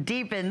getting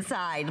deep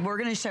inside. We're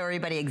gonna show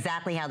everybody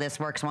exactly how this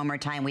works one more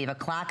time. We have a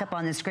clock up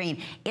on the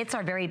screen. It's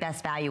our very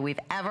best value we've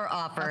ever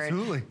offered.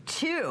 Absolutely.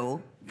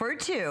 For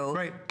two,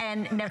 right.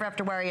 And never have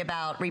to worry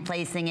about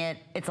replacing it.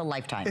 It's a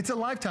lifetime. It's a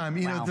lifetime.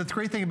 You know, the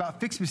great thing about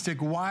Fix Me Stick,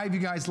 why have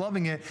you guys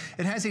loving it?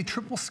 It has a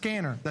triple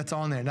scanner that's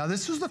on there. Now,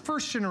 this was the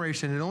first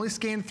generation. It only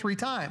scanned 3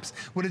 times.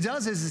 What it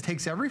does is it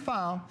takes every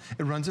file,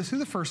 it runs it through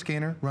the first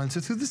scanner, runs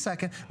it through the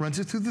second, runs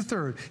it through the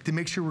third to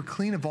make sure we're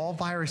clean of all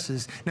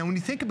viruses. Now, when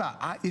you think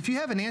about, if you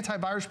have an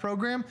antivirus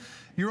program,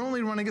 you're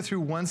only running it through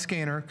 1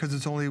 scanner because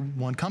it's only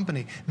 1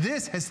 company.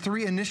 This has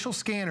 3 initial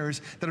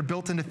scanners that are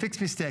built into Fix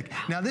Me Stick.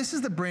 Now, this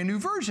is the brand new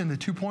version, the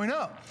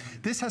 2.0.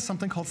 This has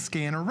something called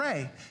Scan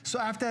Array. So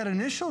after that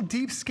initial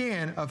deep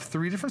scan of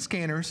 3 different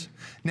scanners,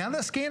 now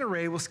that Scan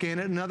Array will scan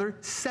it another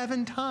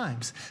 7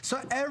 times. So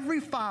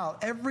every file,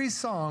 every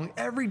song,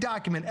 every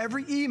document,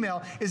 every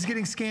email is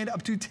getting scanned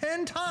up to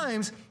 10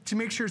 times to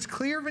make sure it's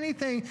clear of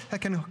anything that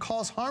can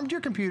cause harm to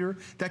your computer,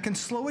 that can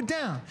slow it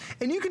down.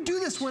 And you can do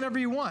this whenever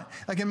you want.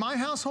 Like in my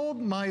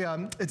household,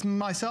 it's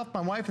myself,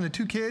 my wife, and the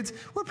 2 kids.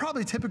 We're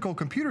probably typical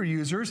computer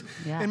users.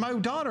 Yeah. And my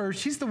daughter,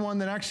 she's the one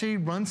that actually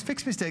runs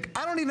Fix Me Stick.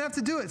 I don't even have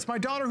to do it. It's my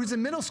daughter who's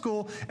in middle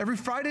school every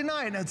Friday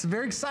night. And it's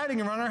very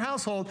exciting around our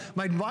household.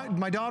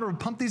 My daughter would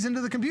pump these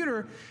into the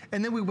computer,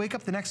 and then we wake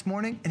up the next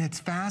morning, and it's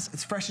fast,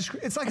 it's fresh,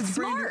 it's like it's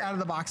brand new out of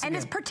the box and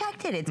again. It's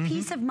protected. It's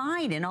peace of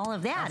mind and all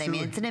of that. Absolutely.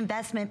 I mean, it's an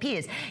investment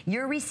piece.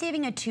 You're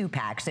receiving a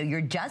 2-pack, so you're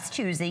just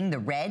choosing the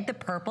red, the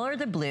purple, or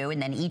the blue,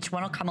 and then each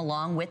one will come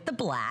along with the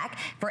black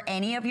for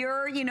any of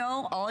your, you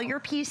know, all your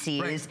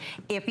PCs. Right.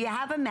 If you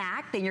have a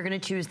Mac, then you're going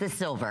to choose the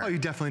silver. Oh, you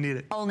definitely need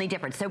it. Only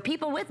difference. So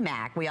people with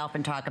Mac, we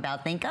often talk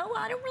about, think, oh,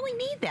 I don't really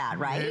need that,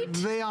 right?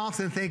 They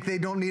often think they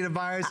don't need a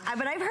virus.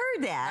 But I've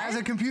heard that. As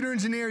a computer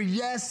engineer,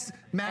 yes,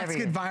 Macs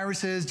get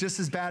viruses just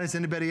as bad as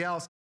anybody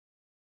else.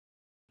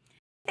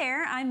 Hey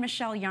there, I'm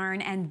Michelle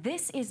Yarn, and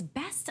this is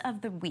Best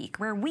of the Week,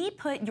 where we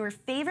put your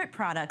favorite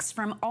products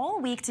from all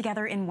week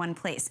together in one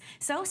place.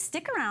 So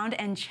stick around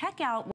and check out